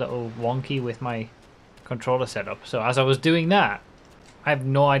because they're a little wonky with my controller setup. So as I was doing that, I have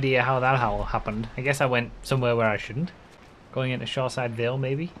no idea how that all happened. I guess I went somewhere where I shouldn't. Going into Shoreside Vale,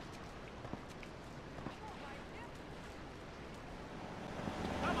 maybe?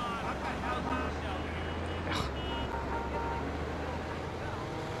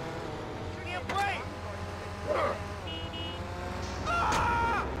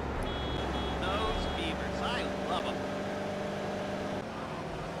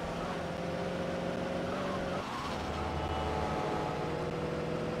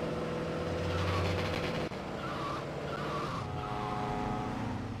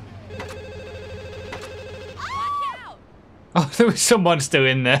 Oh, there was someone still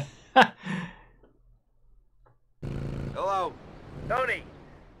in there. Hello. Tony.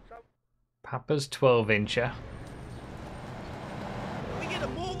 Papa's 12-incher. We get a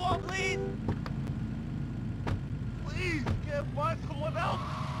move on, please. Please, can't find someone else.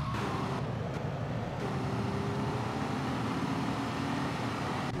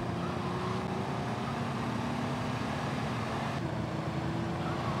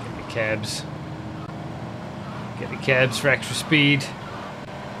 Get the cabs. Get the cabs for extra speed.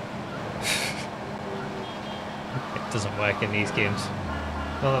 It doesn't work in these games.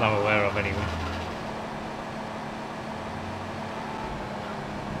 Not that I'm aware of, anyway.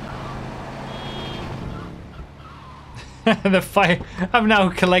 The fire. I'm now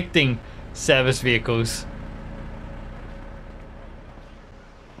collecting service vehicles.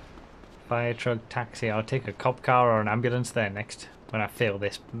 Fire truck, taxi. I'll take a cop car or an ambulance there next when I fail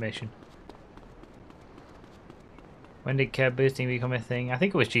this mission. When did curb boosting become a thing? I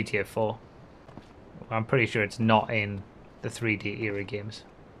think it was GTA 4. I'm pretty sure it's not in the 3D era games.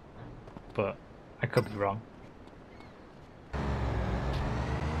 But I could be wrong.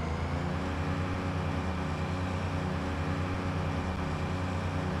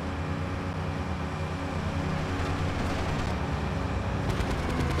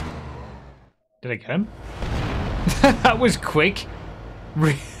 Did I get him? That was quick.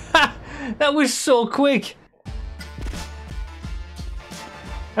 That was so quick.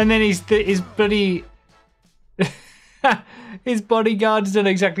 And then his bloody his bodyguard's done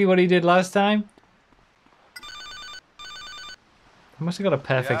exactly what he did last time. I must have got a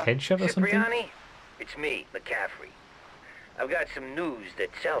perfect headshot or something. Cipriani? It's me, McCaffrey. I've got some news that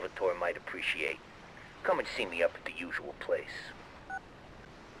Salvatore might appreciate. Come and see me up at the usual place.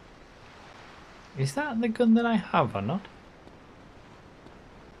 Is that the gun that I have or not?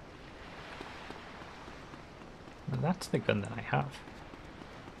 Well, that's the gun that I have.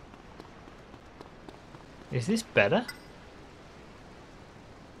 Is this better?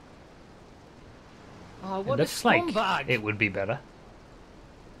 Oh, It what a looks like scumbag! it would be better.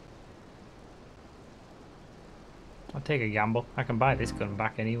 I'll take a gamble. I can buy this gun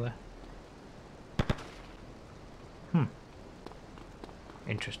back anywhere.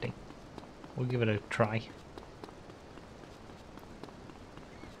 Interesting. We'll give it a try.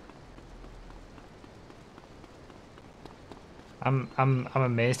 I'm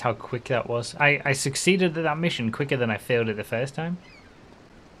amazed how quick that was. I succeeded at that mission quicker than I failed it the first time.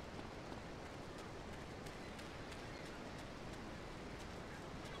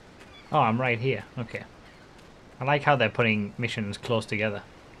 Oh, I'm right here. Okay. I like how they're putting missions close together.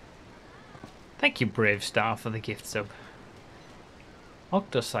 Thank you, Brave Star, for the gift sub.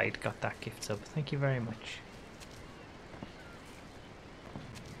 Octosite got that gift sub. Thank you very much.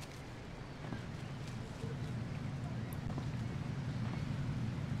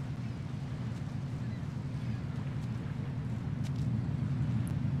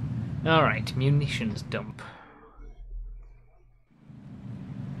 Alright, munitions dump.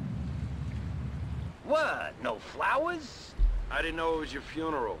 What? No flowers? I didn't know it was your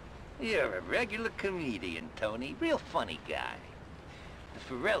funeral. You're a regular comedian, Tony. Real funny guy. The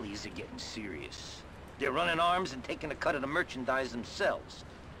Forellis are getting serious. They're running arms and taking a cut of the merchandise themselves.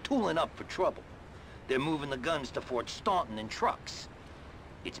 Tooling up for trouble. They're moving the guns to Fort Staunton in trucks.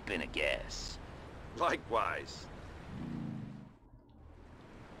 It's been a gas. Likewise.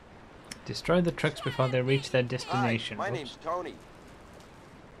 Destroy the trucks before they reach their destination. Hi, my Whoops. name's Tony.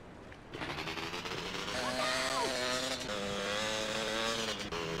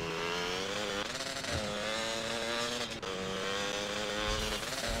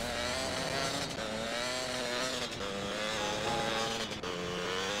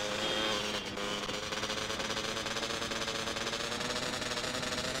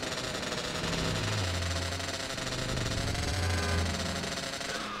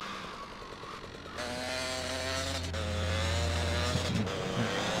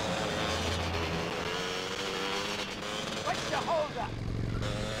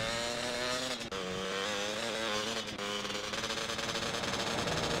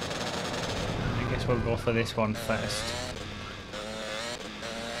 I guess we'll go for this one first.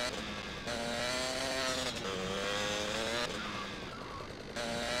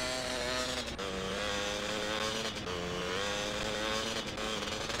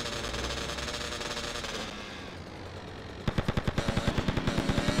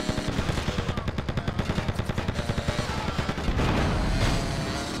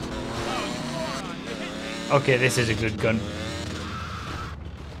 Okay, this is a good gun.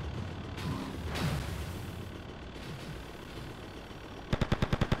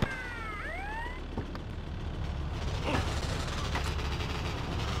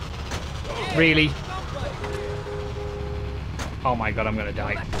 Really? Oh my god, I'm gonna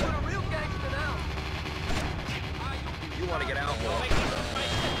die. You want to get out?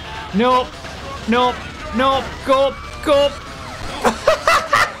 Nope! Nope! Nope! Go! Go!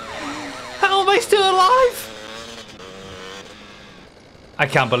 How am I still alive? I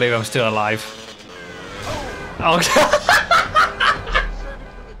can't believe I'm still alive. Okay.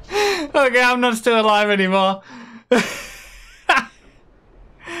 Okay, I'm not still alive anymore.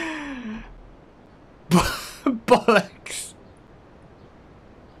 Bollocks.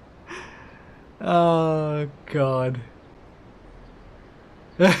 Oh, God.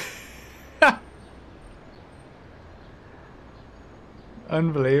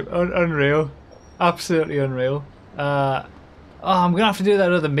 Unbelievable. Unreal. Absolutely unreal. Oh, I'm going to have to do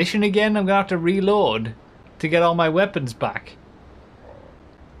that other mission again. I'm going to have to reload to get all my weapons back.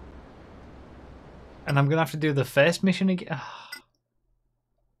 And I'm going to have to do the first mission again.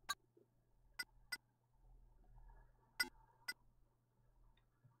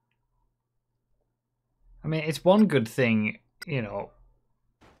 I mean, it's one good thing, you know,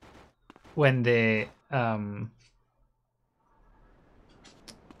 when they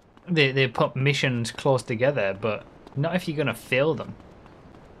put missions close together, but not if you're gonna fail them.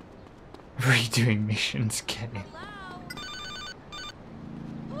 Redoing missions, Kenny.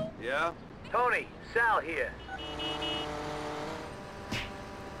 Yeah? Tony, Sal here.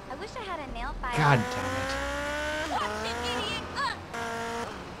 I wish I had a nail file. God damn it. Watch it, idiot!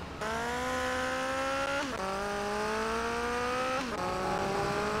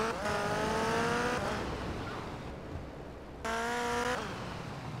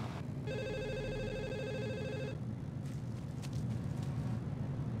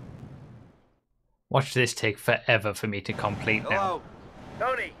 Watch this take forever for me to complete now.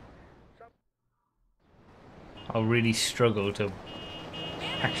 Hello. Tony. I'll really struggle to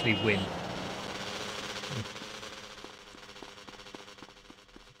actually win.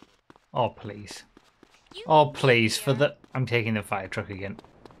 Oh, please. Oh, please, for the... I'm taking the fire truck again.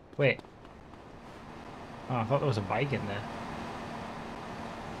 Wait. Oh, I thought there was a bike in there.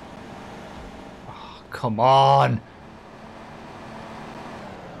 Oh, come on!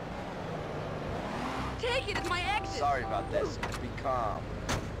 Take it as my exit. Sorry about this. Be calm.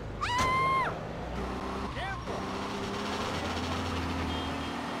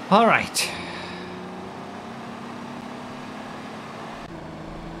 All right.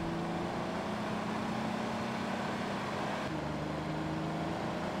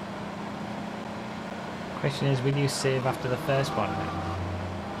 Question is, will you save after the first one?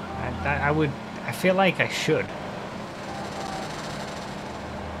 I would. I feel like I should.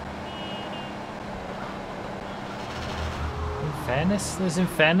 Infairness? There's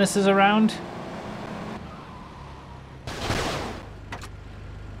Infairnesses around?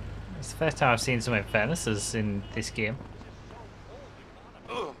 It's the first time I've seen some Infairnesses in this game.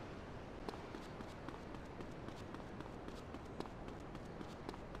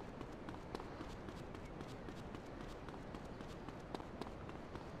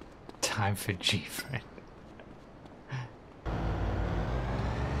 Time for G-Friend.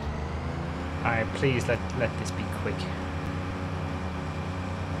 Alright, please let this be quick.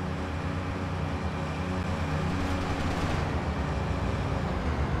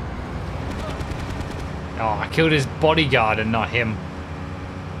 Oh, I killed his bodyguard and not him.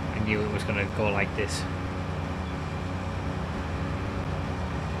 I knew it was going to go like this.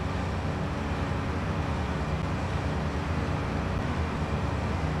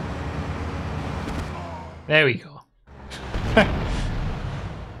 There we go.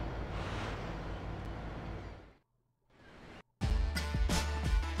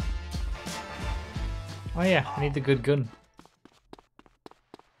 Oh yeah, I need the good gun.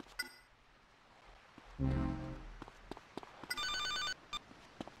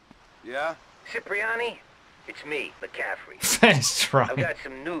 Yeah? Cipriani? It's me, McCaffrey. First try. I've got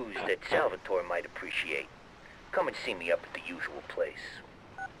some news that Salvatore might appreciate. Come and see me up at the usual place.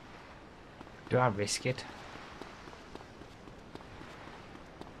 Do I risk it?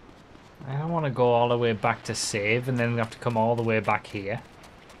 I don't want to go all the way back to save and then have to come all the way back here.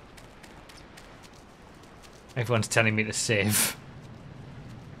 Everyone's telling me to save.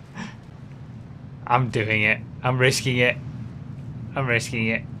 I'm doing it. I'm risking it. I'm risking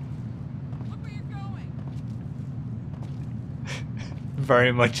it. Look where you're going.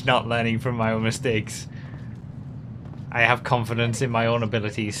 Very much not learning from my own mistakes. I have confidence in my own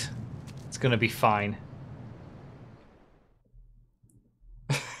abilities. It's gonna be fine.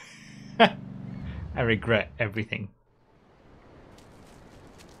 I regret everything.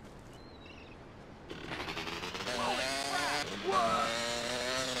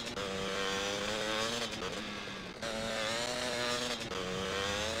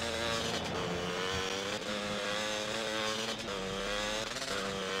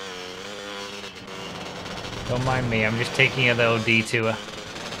 Don't mind me, I'm just taking a little detour. A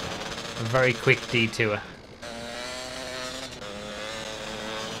very quick detour.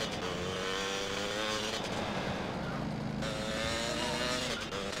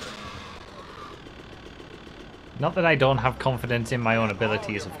 Not that I don't have confidence in my own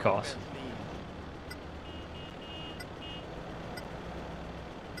abilities, of course.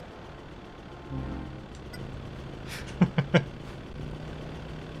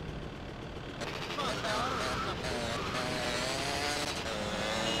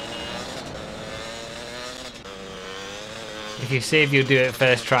 If you save, you'll do it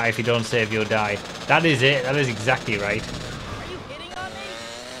first try. If you don't save, you'll die. That is it. That is exactly right. Are you hitting on me?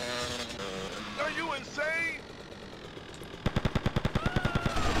 Are you insane?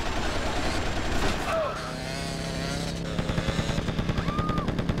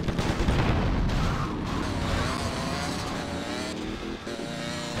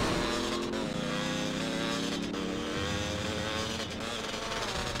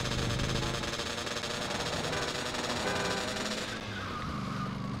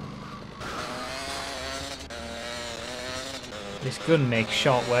 This gun makes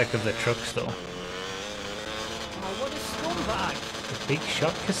short work of the trucks, though. Oh, what a scumbag! The Big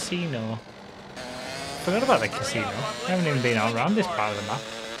Shot Casino. Forgot about the casino. I haven't even been around this part of the map.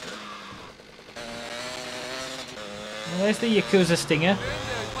 Well, there's the Yakuza Stinger.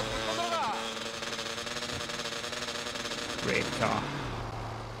 Great car.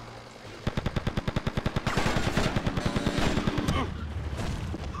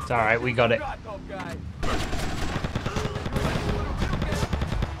 It's alright, we got it.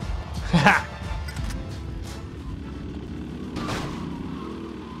 Haha!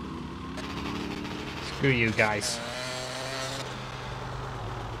 Screw you guys.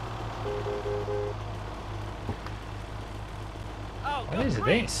 What is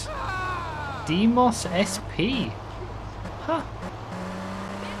this? Demos SP. Huh.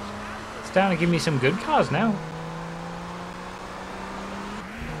 It's starting to give me some good cars now.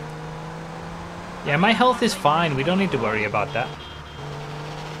 Yeah, my health is fine. We don't need to worry about that.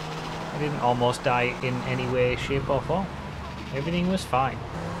 I didn't almost die in any way, shape or form. Everything was fine.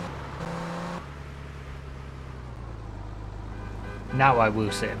 Now I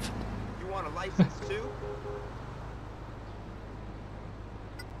will save. You want a license too?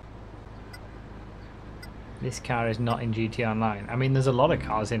 This car is not in GT Online. I mean, there's a lot of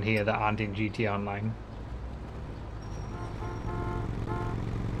cars in here that aren't in GT Online.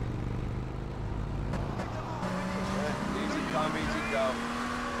 Easy come, easy go.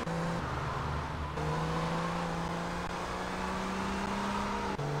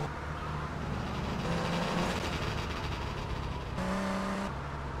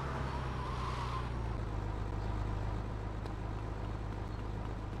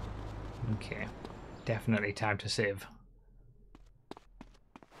 Okay. Definitely time to save.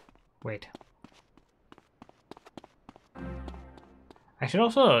 Wait. I should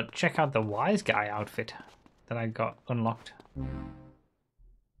also check out the wise guy outfit that I got unlocked.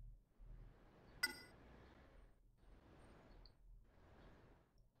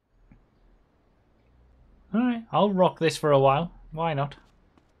 Alright, I'll rock this for a while. Why not?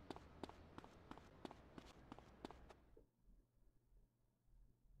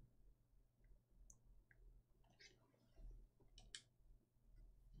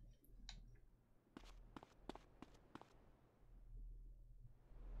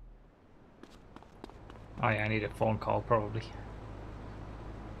 Oh yeah, I need a phone call probably.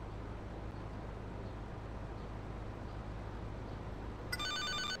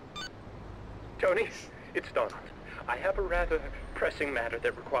 Tony, it's Donald. I have a rather pressing matter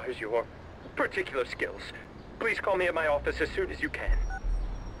that requires your particular skills. Please call me at my office as soon as you can.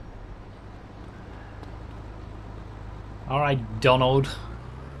 Alright, Donald.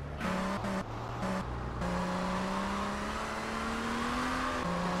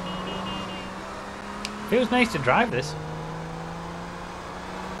 Feels nice to drive this.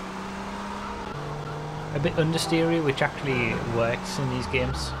 A bit understeery, which actually works in these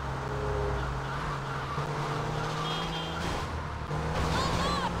games.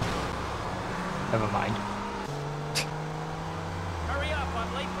 Never mind. Hurry up,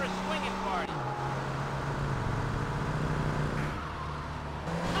 I'm late for a swinging party.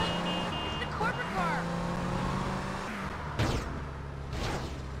 It's the corporate car.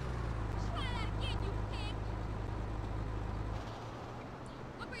 Try that again, you pig.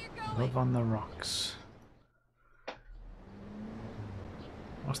 Look where you're going. Love on the rocks.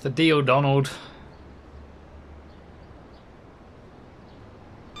 What's the deal, Donald?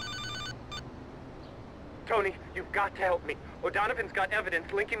 Tony, you've got to help me. O'Donovan's got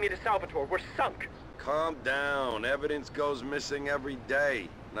evidence linking me to Salvatore. We're sunk. Calm down. Evidence goes missing every day.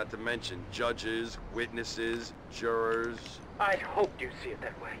 Not to mention judges, witnesses, jurors. I hoped you'd see it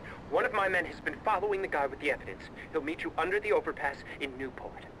that way. One of my men has been following the guy with the evidence. He'll meet you under the overpass in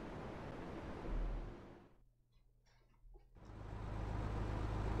Newport.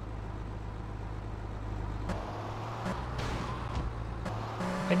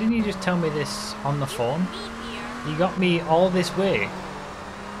 Why didn't you just tell me this on the phone? You got me all this way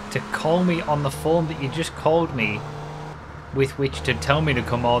to call me on the phone that you just called me with which to tell me to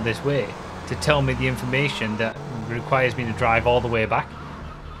come all this way, to tell me the information that requires me to drive all the way back.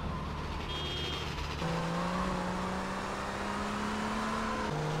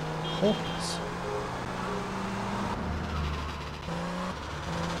 Hopeless.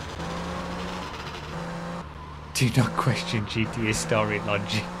 Do not question GTA's story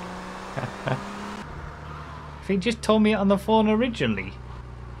logic. If he just told me it on the phone originally,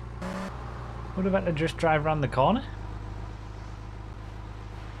 would have had to just drive around the corner.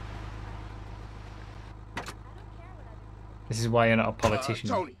 This is why you're not a politician.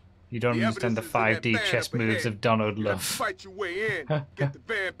 Tony, you don't understand the 5D chess moves of Donald You have Love. to fight your way in. Get the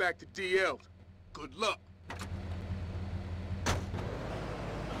van back to DL. Good luck.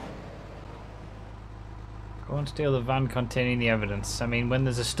 Go and steal the van containing the evidence. I mean, when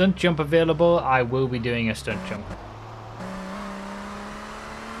there's a stunt jump available, I will be doing a stunt jump.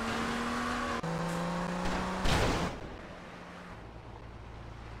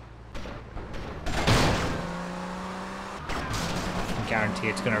 I guarantee guarantee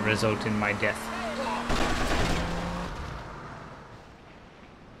it's going to result in my death.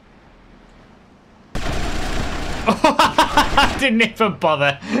 I didn't even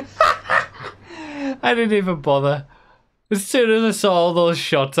bother. I didn't even bother. As soon as I saw all those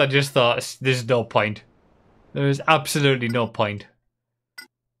shots, I just thought, there's no point. There is absolutely no point.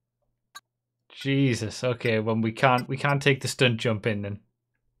 Jesus. Okay, well we can't take the stunt jump in then.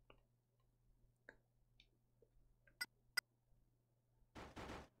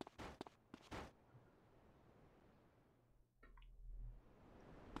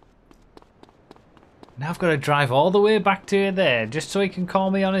 Now I've got to drive all the way back to there just so he can call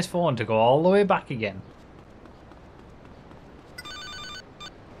me on his phone to go all the way back again.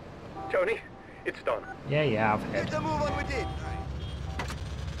 Tony, it's done. Yeah, I've heard. Get the move on with it.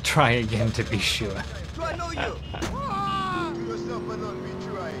 Try again to be sure. Do I know you? Do yourself and not be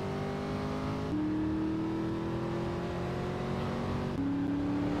trying.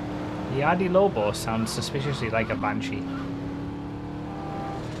 Yardi Lobo sounds suspiciously like a banshee.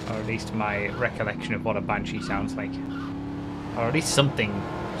 Or at least my recollection of what a banshee sounds like. Or at least something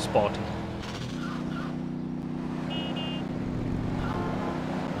sporty.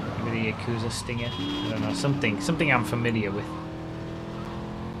 Maybe the Yakuza Stinger? I don't know, something I'm familiar with.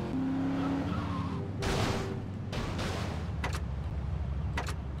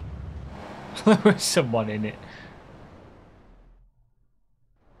 There was someone in it.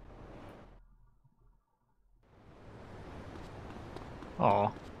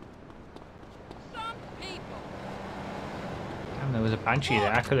 Oh. Damn, there was a banshee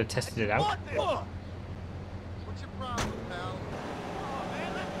there. I could have tested it out. What's your problem, pal?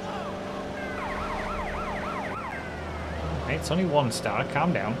 Hey, it's only 1 star.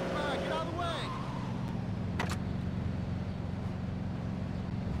 Calm down. Get out of the way.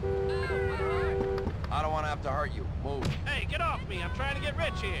 I don't want to have to hurt you. Move. Hey, get off me. I'm trying to get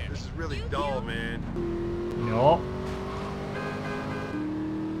rich here. This is really dull, man. No.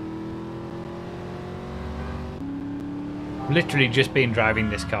 Literally just been driving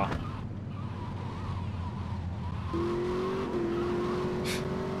this car.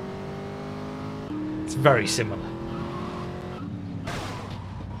 It's very similar.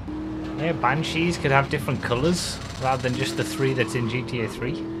 Yeah, Banshees could have different colours rather than just the 3 that's in GTA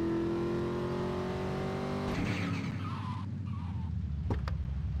 3.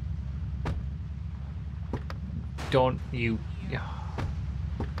 Don't you...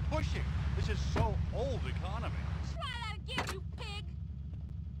 Pushing. This is so old economy. Try that again, you pig!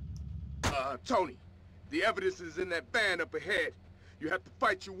 Tony, the evidence is in that van up ahead. You have to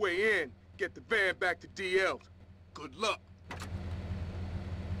fight your way in, get the van back to DL. Good luck.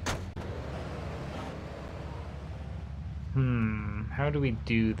 How do we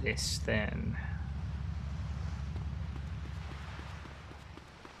do this then?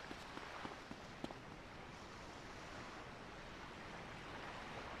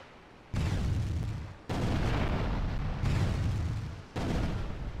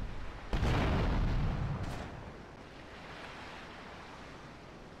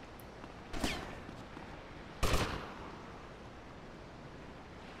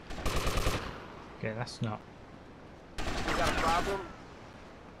 Okay, that's not... You got a problem?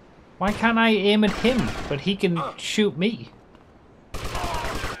 Why can't I aim at him, but he can shoot me?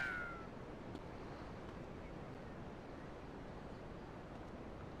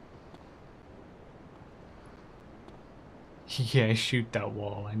 Yeah, shoot that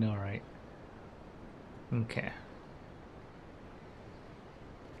wall, I know, right? Okay.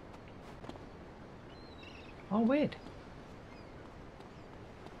 Oh, wait.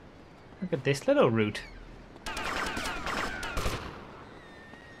 Look at this little route.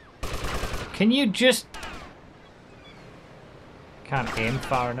 Can you just... Can't aim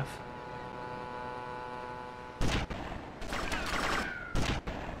far enough.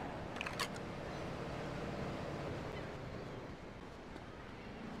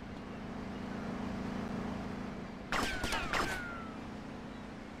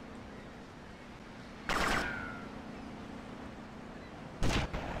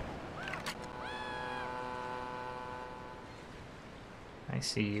 I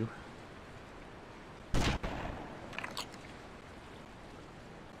see you.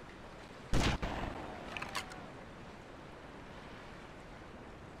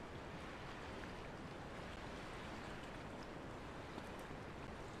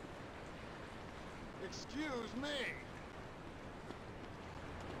 Excuse me.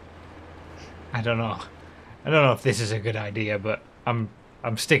 I don't know. I don't know if this is a good idea, but I'm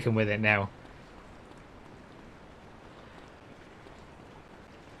sticking with it now.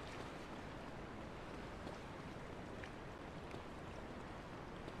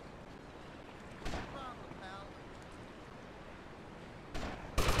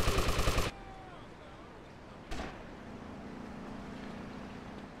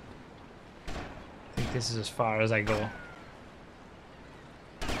 think this is as far as I go.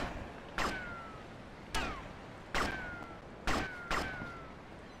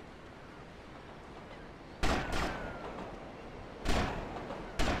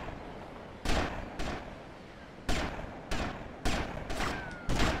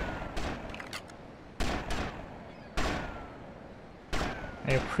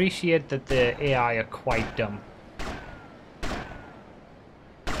 I appreciate that the AI are quite dumb.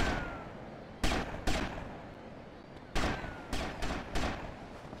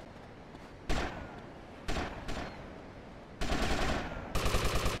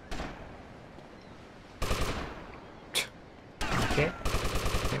 Okay.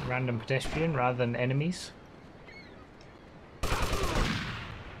 Get random pedestrian rather than enemies.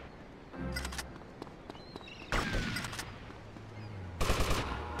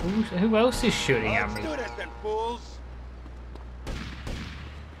 Who else is shooting at me?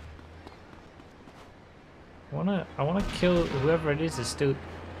 I wanna kill whoever it is still.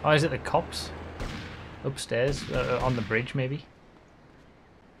 Oh, is it the cops? Upstairs, on the bridge, maybe.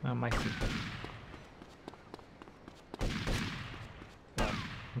 Oh, might be. Oh,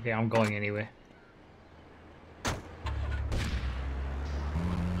 okay, I'm going anyway.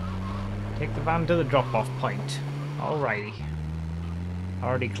 Take the van to the drop-off point. Alrighty.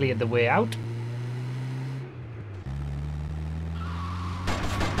 Already cleared the way out.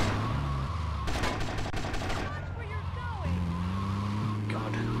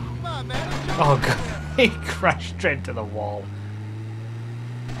 God. Oh God, he crashed straight to the wall.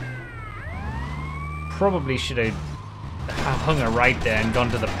 Probably should have hung her right there and gone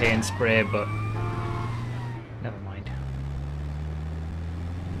to the paint spray, but never mind.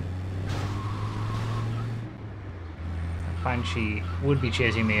 Banshee would be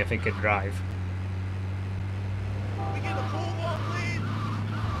chasing me if it could drive.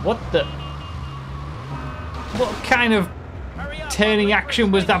 What the? What kind of turning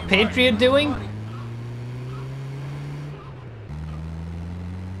action was that Patriot doing?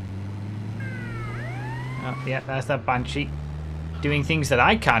 Oh, yeah, that's that Banshee. Doing things that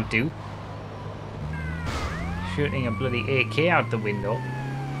I can't do. Shooting a bloody AK out the window.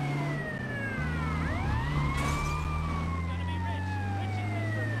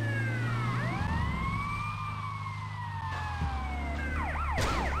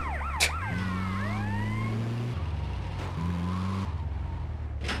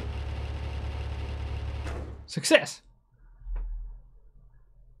 Success.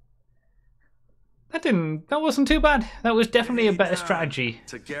 That wasn't too bad. That was definitely a better strategy.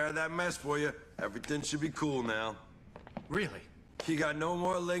 Took care of that mess for you. Everything should be cool now. Really? You got no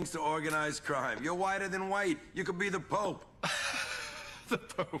more links to organized crime. You're whiter than white. You could be the Pope. The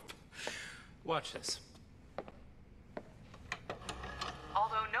Pope. Watch this.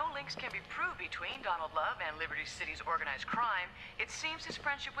 Although no links can be proved between Donald Love and Liberty City's organized crime, it seems his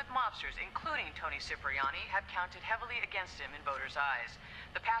friendship with mobsters, including Tony Cipriani, have counted heavily against him in voters' eyes.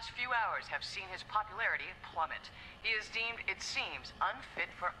 The past few hours have seen his popularity plummet. He is deemed, it seems,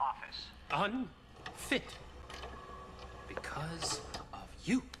 unfit for office. Unfit? Because of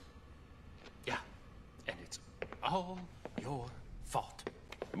you. Yeah, and it's all your fault.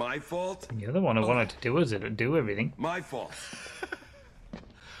 My fault? You're the one who wanted to do everything. My fault.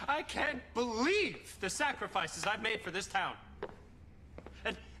 I can't believe the sacrifices I've made for this town.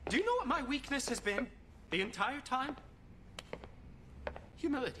 And do you know what my weakness has been the entire time?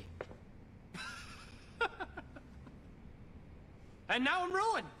 Humility. And now I'm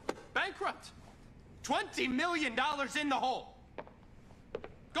ruined. Bankrupt. $20 million in the hole.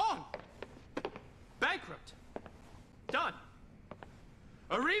 Gone. Bankrupt. Done.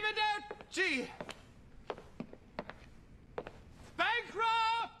 Arrivederci.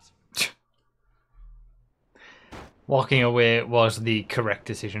 Bankrupt! Walking away was the correct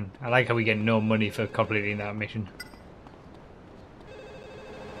decision. I like how we get no money for completing that mission.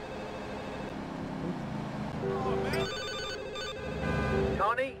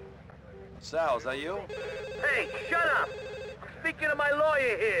 Tony? Sal, is that you? Hey, shut up! I'm speaking to my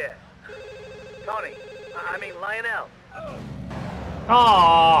lawyer here. Tony, I mean Lionel.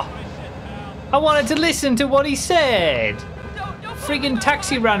 Ah! I wanted to listen to what he said. Friggin'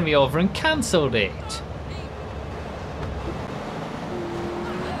 taxi ran me over and cancelled it.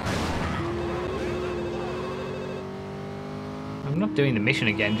 I'm not doing the mission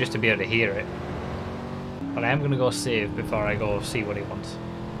again just to be able to hear it. But I am going to go save before I go see what he wants.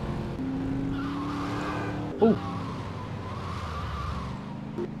 Ooh.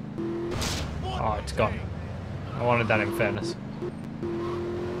 Oh, it's gone. I wanted that in fairness.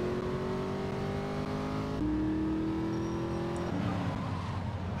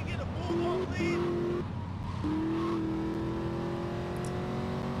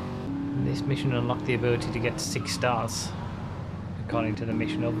 This mission unlocked the ability to get 6 stars, according to the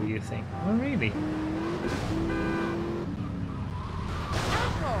mission overview thing. Oh, really?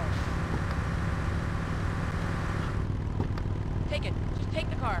 Take it. Just take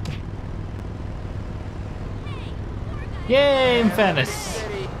the car. Yay, in fairness.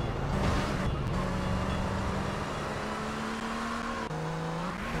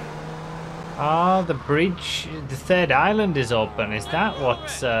 Ah, the bridge, the third island is open. Is that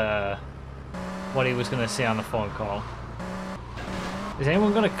what he was going to say on the phone call? Is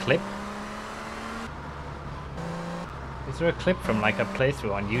anyone got a clip? Is there a clip from like a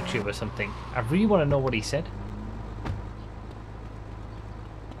playthrough on YouTube or something? I really want to know what he said.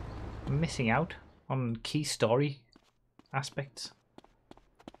 I'm missing out on key story aspects.